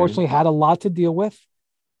 He's unfortunately had a lot to deal with.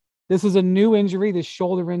 This is a new injury, this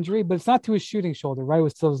shoulder injury, but it's not to his shooting shoulder, right? It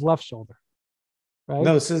was to his left shoulder. Right?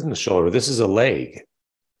 No, this isn't a shoulder. This is a leg.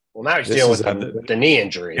 Well, now he's dealing with the knee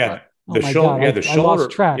injury. Yeah, but... the shoulder. The shoulder.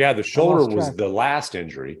 Yeah, the shoulder was the last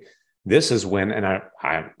injury. This is when, and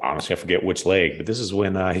I honestly forget which leg, but this is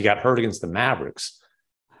when he got hurt against the Mavericks.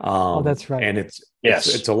 That's right. And it's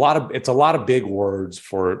a lot of big words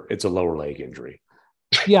for it's a lower leg injury.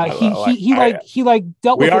 Yeah, he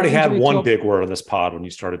dealt with. We already had one big word on this pod when you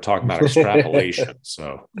started talking about extrapolation.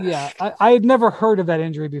 So yeah, I had never heard of that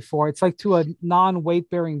injury before. It's like to a non-weight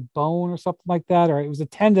bearing bone or something like that, or it was a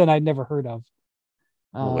tendon I'd never heard of.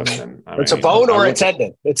 Listen, it's a bone or a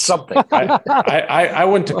tendon. It's something. I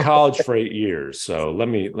went to college for 8 years, so let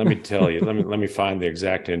me tell you. Let me find the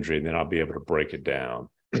exact injury, and then I'll be able to break it down.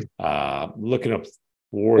 Looking up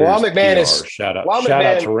Warriors. While McMahon PR, shout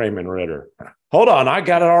out to Raymond Ritter. Hold on, I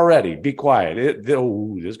got it already. Be quiet. This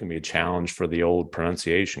is going to be a challenge for the old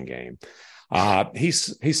pronunciation game. He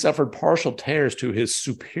suffered partial tears to his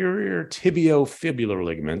superior tibiofibular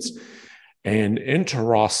ligaments and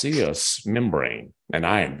interosseous membrane, and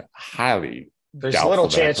I am highly there's little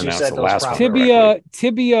chance you said those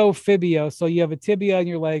tibiofibio. So you have a tibia in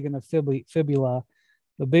your leg and a fibula.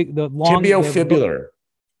 The long tibiofibular.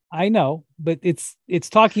 I know, but it's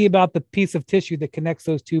talking about the piece of tissue that connects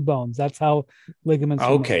those two bones. That's how ligaments.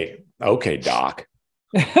 Okay, Doc.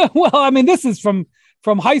 Well, I mean, this is from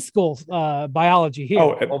high school biology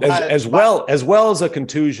here. As well as a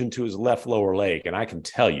contusion to his left lower leg, and I can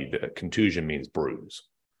tell you that contusion means bruise.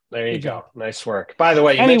 There you go. Nice work. By the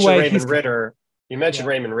way, you mentioned Raymond Ritter.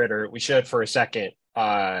 Raymond Ritter. We should for a second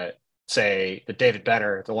say that David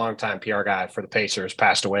Benner, the longtime PR guy for the Pacers,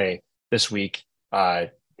 passed away this week.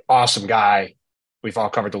 Awesome guy. We've all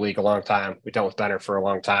covered the league a long time. We've dealt with Benner for a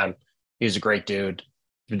long time. He's a great dude.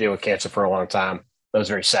 Been dealing with cancer for a long time. That was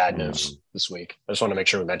very sad news this week. I just want to make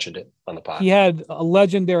sure we mentioned it on the pod. He had a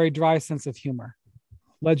legendary dry sense of humor.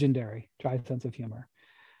 Was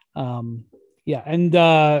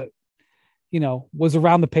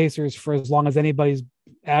around the Pacers for as long as anybody's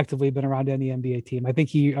actively been around any NBA team. I think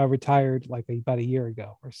he retired about a year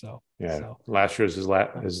ago or so. Yeah, so. Last year was his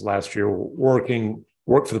last year worked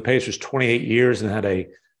for the Pacers 28 years and had a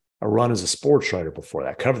run as a sports writer before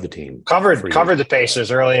that. Covered the team. Covered the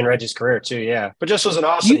Pacers early in Reggie's career too. Yeah, but just was an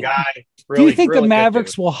awesome guy. Really, do you think the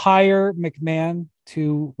Mavericks will hire McMahon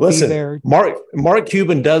to be there? Mark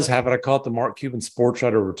Cuban does have it. I call it the Mark Cuban Sports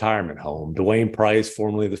Writer Retirement Home. Dwayne Price,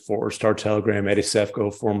 formerly of the Fort Star Telegram, Eddie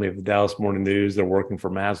Sefko, formerly of the Dallas Morning News. They're working for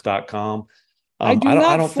Mavs.com. I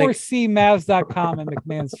don't foresee Mavs.com in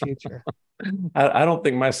McMahon's future. I don't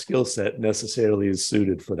think my skill set necessarily is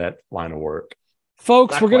suited for that line of work.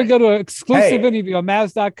 Folks, we're going to go to an exclusive interview on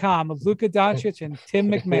Mavs.com of Luka Doncic and Tim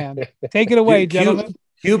McMahon. Take it away, gentlemen.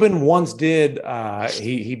 Cuban once did.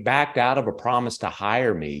 He backed out of a promise to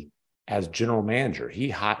hire me as general manager.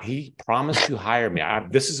 He promised to hire me.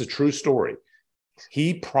 This is a true story.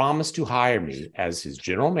 He promised to hire me as his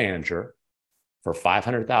general manager for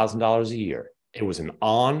 $500,000 a year. It was an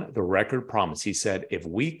on-the-record promise. He said, if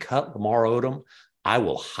we cut Lamar Odom, I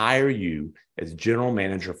will hire you as general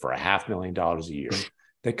manager for $500,000 a year.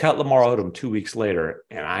 They cut Lamar Odom 2 weeks later,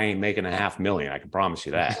 and I ain't making $500,000. I can promise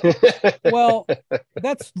you that. Well,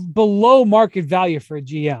 that's below market value for a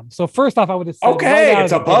GM. So first off, I would have said, okay,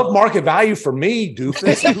 it's above market value for me,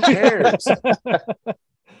 doofus. Who cares?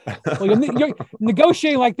 Well, you're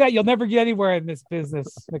negotiating like that, you'll never get anywhere in this business,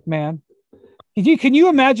 McMahon. Can you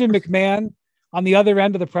imagine McMahon on the other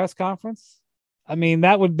end of the press conference? I mean,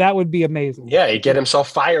 that would be amazing. Yeah, he'd get himself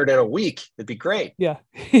fired in a week. It'd be great. Yeah,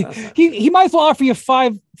 he might as well offer you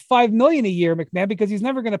 $5 million a year, McMahon, because he's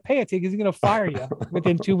never going to pay it to you because he's going to fire you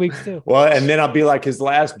within 2 weeks too. Well, and then I'll be like his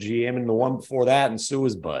last GM and the one before that and sue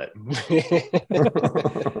his butt.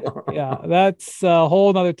 Yeah, that's a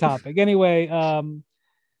whole nother topic. Anyway,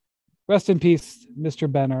 rest in peace,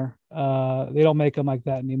 Mr. Benner. They don't make them like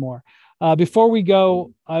that anymore. Before we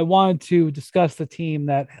go, I wanted to discuss the team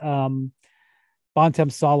that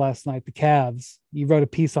Bontemps saw last night, the Cavs. You wrote a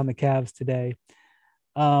piece on the Cavs today.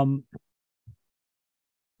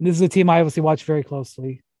 This is a team I obviously watch very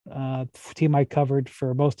closely, team I covered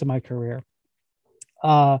for most of my career.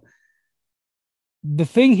 The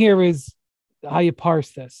thing here is how you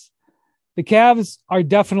parse this. The Cavs are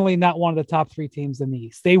definitely not one of the top 3 teams in the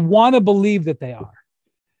East. They want to believe that they are,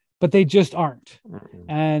 but they just aren't. Mm-hmm.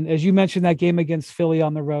 And as you mentioned, that game against Philly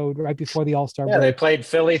on the road right before the All-Star break. They played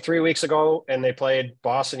Philly 3 weeks ago, and they played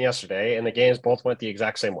Boston yesterday, and the games both went the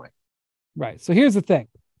exact same way. Right. So here's the thing.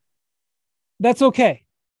 That's okay.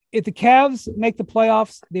 If the Cavs make the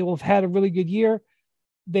playoffs, they will have had a really good year.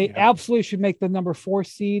 They absolutely should make the number 4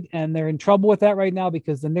 seed, and they're in trouble with that right now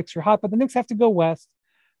because the Knicks are hot, but the Knicks have to go west.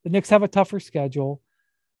 The Knicks have a tougher schedule.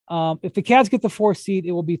 If the Cavs get the 4 seed,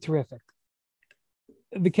 it will be terrific.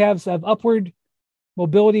 The Cavs have upward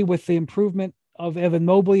mobility with the improvement of Evan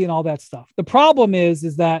Mobley and all that stuff. The problem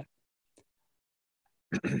is that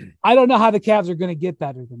I don't know how the Cavs are going to get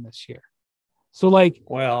better than this year. So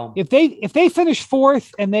if they finish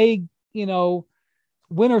 4th and they,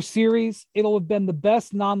 win a series, it'll have been the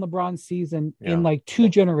best non-LeBron season in 2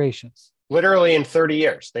 generations. Literally in 30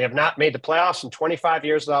 years. They have not made the playoffs in 25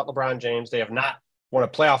 years without LeBron James. They have not won a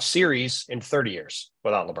playoff series in 30 years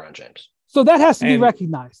without LeBron James. So that has to be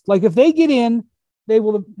recognized. If they get in,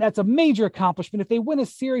 that's a major accomplishment. If they win a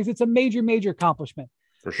series, it's a major, major accomplishment.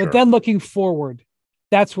 For sure. But then looking forward,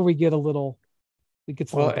 that's where we get and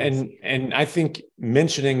I think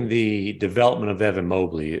mentioning the development of Evan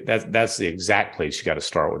Mobley, that's the exact place you got to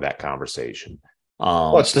start with that conversation.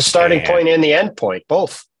 It's the starting point and the end point,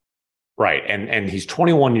 both. Right. And he's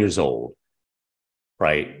 21 years old.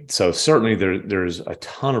 Right. So certainly there's a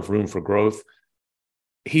ton of room for growth.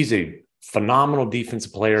 He's a phenomenal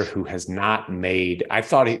defensive player who has not made, I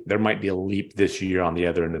thought there might be a leap this year on the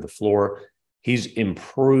other end of the floor. He's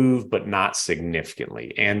improved, but not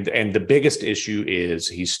significantly. And the biggest issue is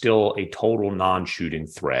he's still a total non-shooting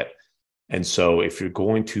threat. And so if you're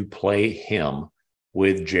going to play him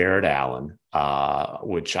with Jared Allen,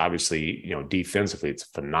 which obviously, defensively, it's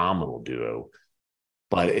a phenomenal duo,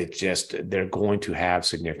 but they're going to have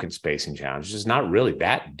significant spacing challenges. It's not really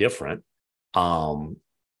that different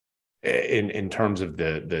in terms of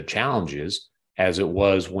the challenges as it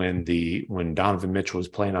was when Donovan Mitchell was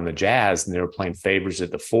playing on the Jazz and they were playing Favors at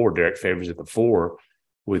the 4, Derek Favors at the 4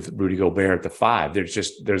 with Rudy Gobert at the 5.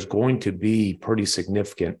 There's going to be pretty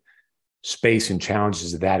significant space and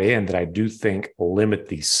challenges at that end that I do think limit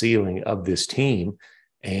the ceiling of this team.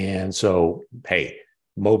 And so, hey,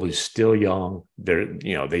 Mobley's still young.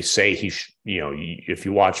 They say if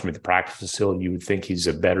you watch him at the practice facility, you would think he's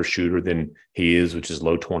a better shooter than he is, which is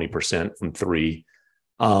low 20% from 3.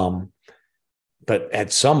 But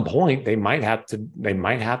at some point they might have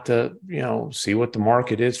to, see what the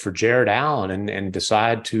market is for Jared Allen and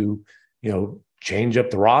decide to, change up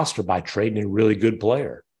the roster by trading a really good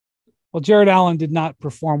player. Well, Jared Allen did not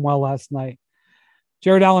perform well last night.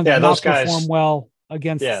 Jared Allen did not perform well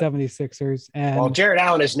against the 76ers. And Jared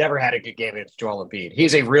Allen has never had a good game against Joel Embiid.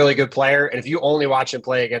 He's a really good player. And if you only watch him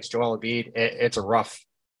play against Joel Embiid, it's a rough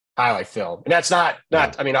highlight film. And that's not,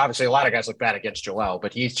 I mean, obviously a lot of guys look bad against Joel,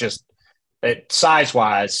 but he's just,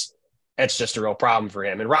 size-wise, it's just a real problem for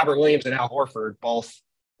him. And Robert Williams and Al Horford both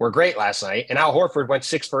were great last night. And Al Horford went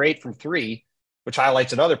 6 for 8 from 3, which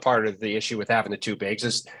highlights another part of the issue with having the 2 bigs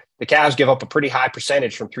is the Cavs give up a pretty high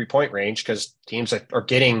percentage from 3-point range because teams that are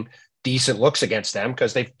getting decent looks against them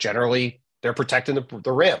because they're protecting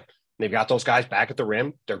the rim. They've got those guys back at the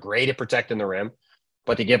rim. They're great at protecting the rim,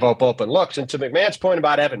 but they give up open looks. And to McMahon's point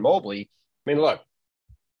about Evan Mobley, I mean, look,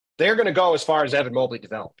 they're going to go as far as Evan Mobley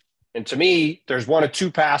developed. And to me, there's one of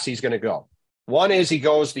 2 paths he's going to go. One is he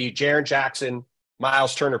goes the Jaren Jackson,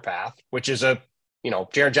 Miles Turner path, which is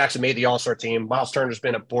Jaren Jackson made the All-Star team. Miles Turner's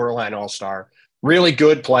been a borderline All-Star. Really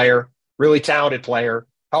good player, really talented player,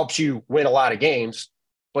 helps you win a lot of games,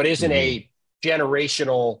 but isn't a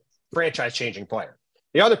generational franchise-changing player.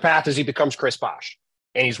 The other path is he becomes Chris Bosh,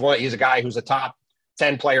 and he's a guy who's a top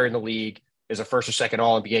 10 player in the league, is a first or second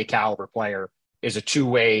All-NBA caliber player, is a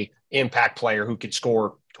two-way impact player who could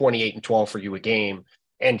score 28 and 12 for you a game.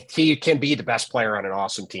 And he can be the best player on an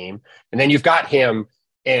awesome team. And then you've got him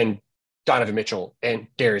and Donovan Mitchell and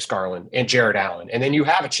Darius Garland and Jared Allen. And then you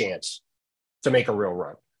have a chance to make a real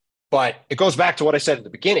run. But it goes back to what I said at the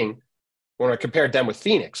beginning when I compared them with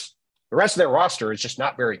Phoenix. The rest of their roster is just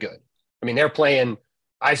not very good. I mean, they're playing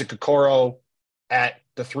Isaac Okoro at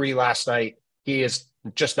the 3 last night. He is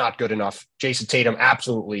just not good enough. Jason Tatum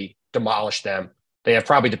absolutely demolished them. They have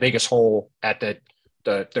probably the biggest hole at their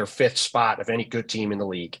 5th spot of any good team in the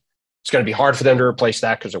league. It's going to be hard for them to replace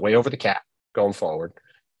that because they're way over the cap going forward.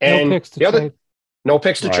 And no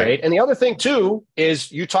picks to trade. And the other thing too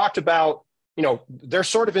is you talked about, they're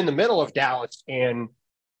sort of in the middle of Dallas and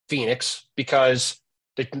Phoenix because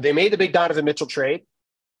they made the big Donovan Mitchell trade.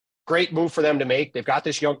 Great move for them to make. They've got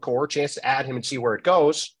this young core, chance to add him and see where it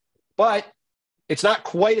goes. But it's not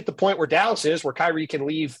quite at the point where Dallas is, where Kyrie can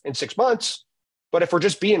leave in 6 months. But if we're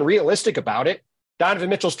just being realistic about it, Donovan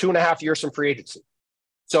Mitchell's 2.5 years from free agency.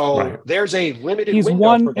 So there's a limited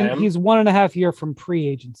window for them. He's 1.5 years from free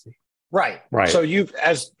agency. Right. So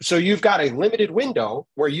you've got a limited window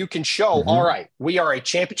where you can show, all right, we are a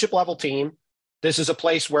championship level team. This is a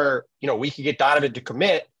place where, we can get Donovan to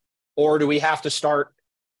commit, or do we have to start,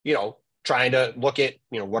 trying to look at,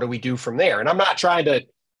 what do we do from there? And I'm not trying to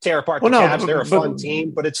tear apart the Cavs. They're a fun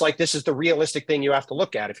team, but it's like, this is the realistic thing you have to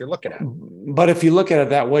look at if you're looking at it. But if you look at it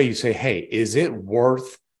that way, you say, hey, is it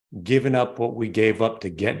worth giving up what we gave up to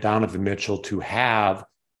get Donovan Mitchell to have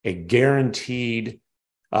a guaranteed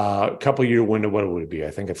couple-year window? What would it be?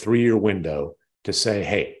 I think a 3-year window to say,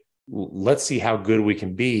 hey, let's see how good we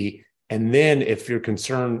can be. And then if you're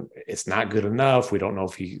concerned it's not good enough, we don't know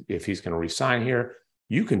if he's going to resign here,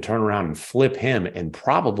 you can turn around and flip him and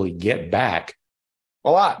probably get back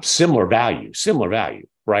a lot similar value,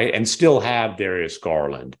 right? And still have Darius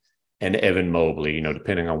Garland and Evan Mobley,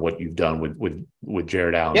 depending on what you've done with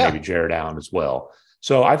Jared Allen, maybe Jared Allen as well.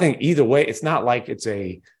 So I think either way, it's not like it's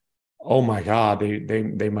oh my God,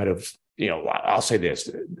 they might have, I'll say this,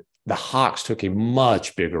 the Hawks took a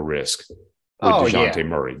much bigger risk with DeJounte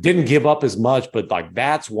Murray. Didn't give up as much, but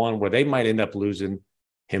that's one where they might end up losing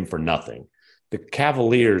him for nothing. The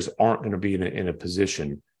Cavaliers aren't going to be in a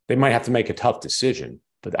position. They might have to make a tough decision,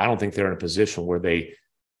 but I don't think they're in a position where they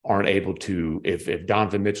aren't able to, if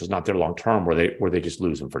Donovan Mitchell's not there long term, where they just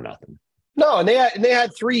lose him for nothing. No, and they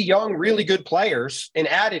had 3 young, really good players and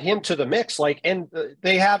added him to the mix. And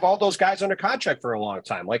they have all those guys under contract for a long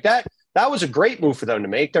time. Like that was a great move for them to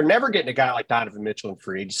make. They're never getting a guy like Donovan Mitchell in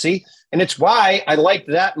free agency. And it's why I liked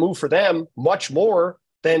that move for them much more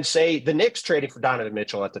than, say, the Knicks trading for Donovan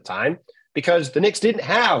Mitchell at the time, because the Knicks didn't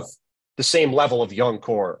have the same level of young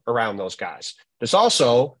core around those guys. There's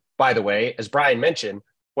also, by the way, as Brian mentioned,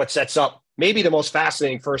 what sets up maybe the most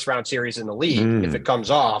fascinating first-round series in the league if it comes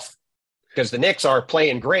off, because the Knicks are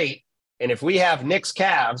playing great. And if we have Knicks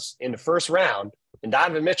Cavs in the first round and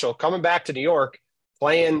Donovan Mitchell coming back to New York,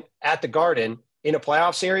 playing at the Garden in a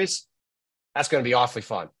playoff series, that's going to be awfully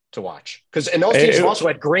fun to watch. And those teams have also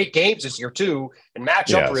had great games this year too and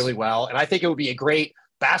match up really well. And I think it would be a great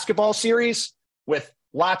basketball series with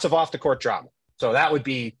lots of off the court drama. So that would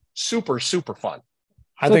be super, super fun.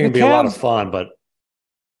 I think it'd be a lot of fun, but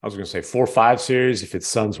I was going to say 4-5 series. If it's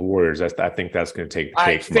Suns Warriors, I think that's going to take the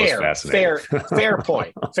cake for most fascinating.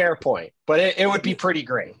 Fair point. But it would be pretty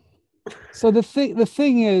great. So the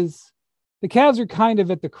thing is, the Cavs are kind of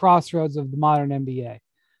at the crossroads of the modern NBA.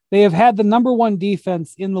 They have had the number 1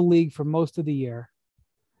 defense in the league for most of the year,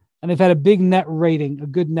 and they've had a good net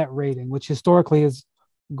rating, which historically is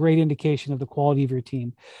a great indication of the quality of your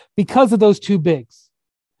team because of those 2 bigs.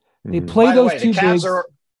 They play those 2 bigs.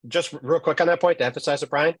 Just real quick on that point to emphasize it,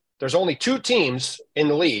 Brian, there's only 2 teams in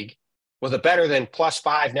the league with a better than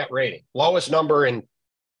 +5 net rating, lowest number in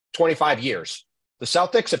 25 years. The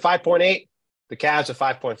Celtics at 5.8, the Cavs at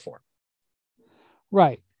 5.4.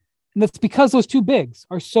 Right. And that's because those 2 bigs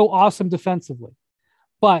are so awesome defensively.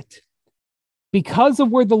 But because of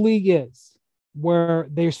where the league is, where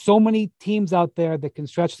there's so many teams out there that can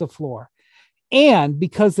stretch the floor, and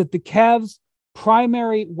because that the Cavs'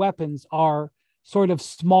 primary weapons are sort of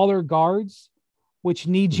smaller guards, which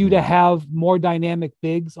needs you to have more dynamic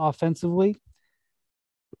bigs offensively,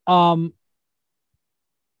 it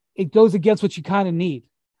goes against what you kind of need.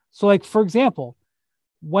 So, like, for example,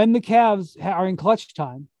 when the Cavs are in clutch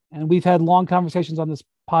time, and we've had long conversations on this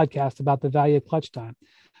podcast about the value of clutch time,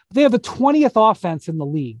 they have the 20th offense in the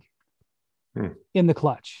league in the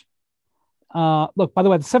clutch. Look, by the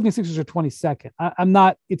way, the 76ers are 22nd.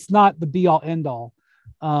 It's not the be all end all.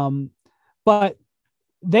 But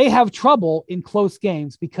they have trouble in close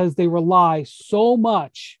games because they rely so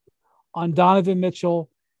much on Donovan Mitchell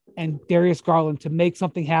and Darius Garland to make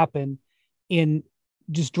something happen in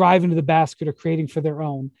just driving to the basket or creating for their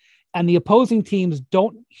own. And the opposing teams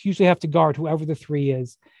don't usually have to guard whoever the three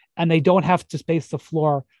is, and they don't have to space the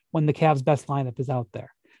floor when the Cavs' best lineup is out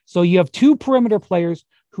there. So you have two perimeter players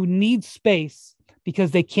who need space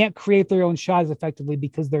because they can't create their own shots effectively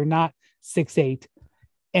because they're not 6'8",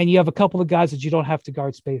 and you have a couple of guys that you don't have to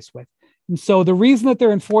guard space with. And so the reason that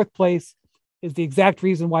they're in fourth place is the exact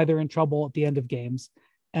reason why they're in trouble at the end of games.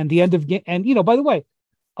 And by the way,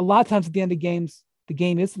 a lot of times at the end of games, the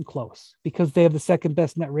game isn't close because they have the second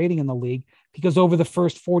best net rating in the league, because over the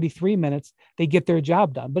first 43 minutes, they get their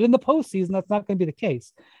job done. But in the postseason, that's not going to be the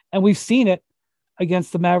case. And we've seen it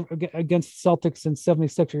against the Celtics and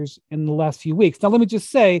 76ers in the last few weeks. Now, let me just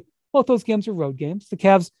say, both those games are road games. The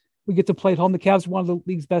Cavs, we get to play at home. The Cavs are one of the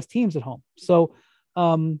league's best teams at home. So,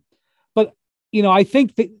 but, I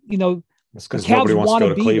think that, it's because nobody wants to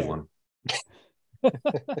go to Cleveland.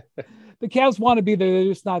 The Cavs want to be there. They're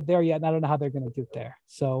just not there yet. And I don't know how they're going to get there.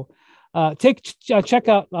 So check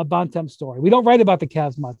out Bontemps' story. We don't write about the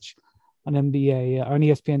Cavs much on NBA or on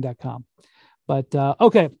ESPN.com. But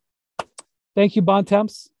okay. Thank you,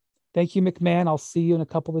 Bontemps. Thank you, McMahon. I'll see you in a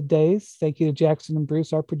couple of days. Thank you to Jackson and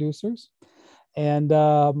Bruce, our producers. And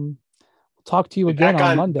we'll talk to you again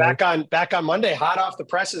on Monday. Back on Monday, hot off the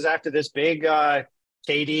presses after this big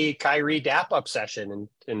KD Kyrie dap-up session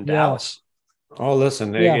in Dallas. Oh,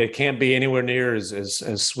 listen, it can't be anywhere near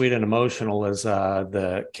as sweet and emotional as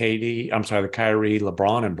the Kyrie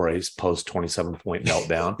LeBron embrace post 27-point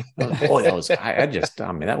meltdown. Boy, that was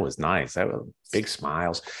that was nice. That was big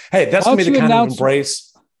smiles. Hey, that's gonna be the kind of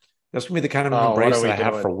embrace. That's gonna be the kind of embrace that I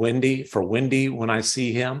have for Wendy when I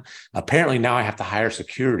see him. Apparently now I have to hire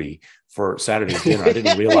security for Saturday's dinner. I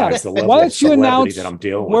didn't realize the level of celebrity that I'm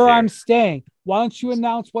dealing with. Where I'm staying. Why don't you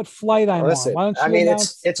announce what flight I'm on? Why don't you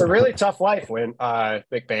announce? It's a really tough life when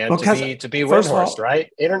McMahon to be Windhorst,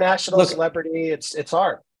 right? International celebrity. It's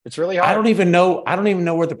hard. It's really hard. I don't even know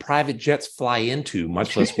where the private jets fly into,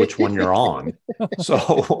 much less which one you're on. So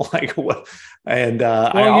what? And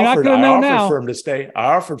I offered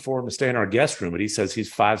for him to stay in our guest room, but he says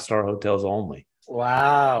he's 5-star hotels only.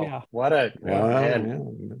 Wow. Yeah. What a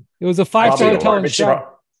man. It was a 5-star hotel in Charlotte.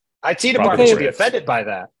 IT department should be offended by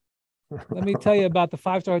that. Let me tell you about the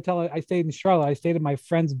 5-star hotel I stayed in Charlotte. I stayed in my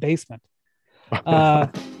friend's basement. All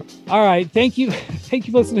right. Thank you. Thank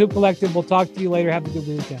you for listening to Hoop Collective. We'll talk to you later. Have a good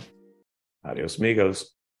weekend. Adios,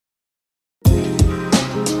 amigos.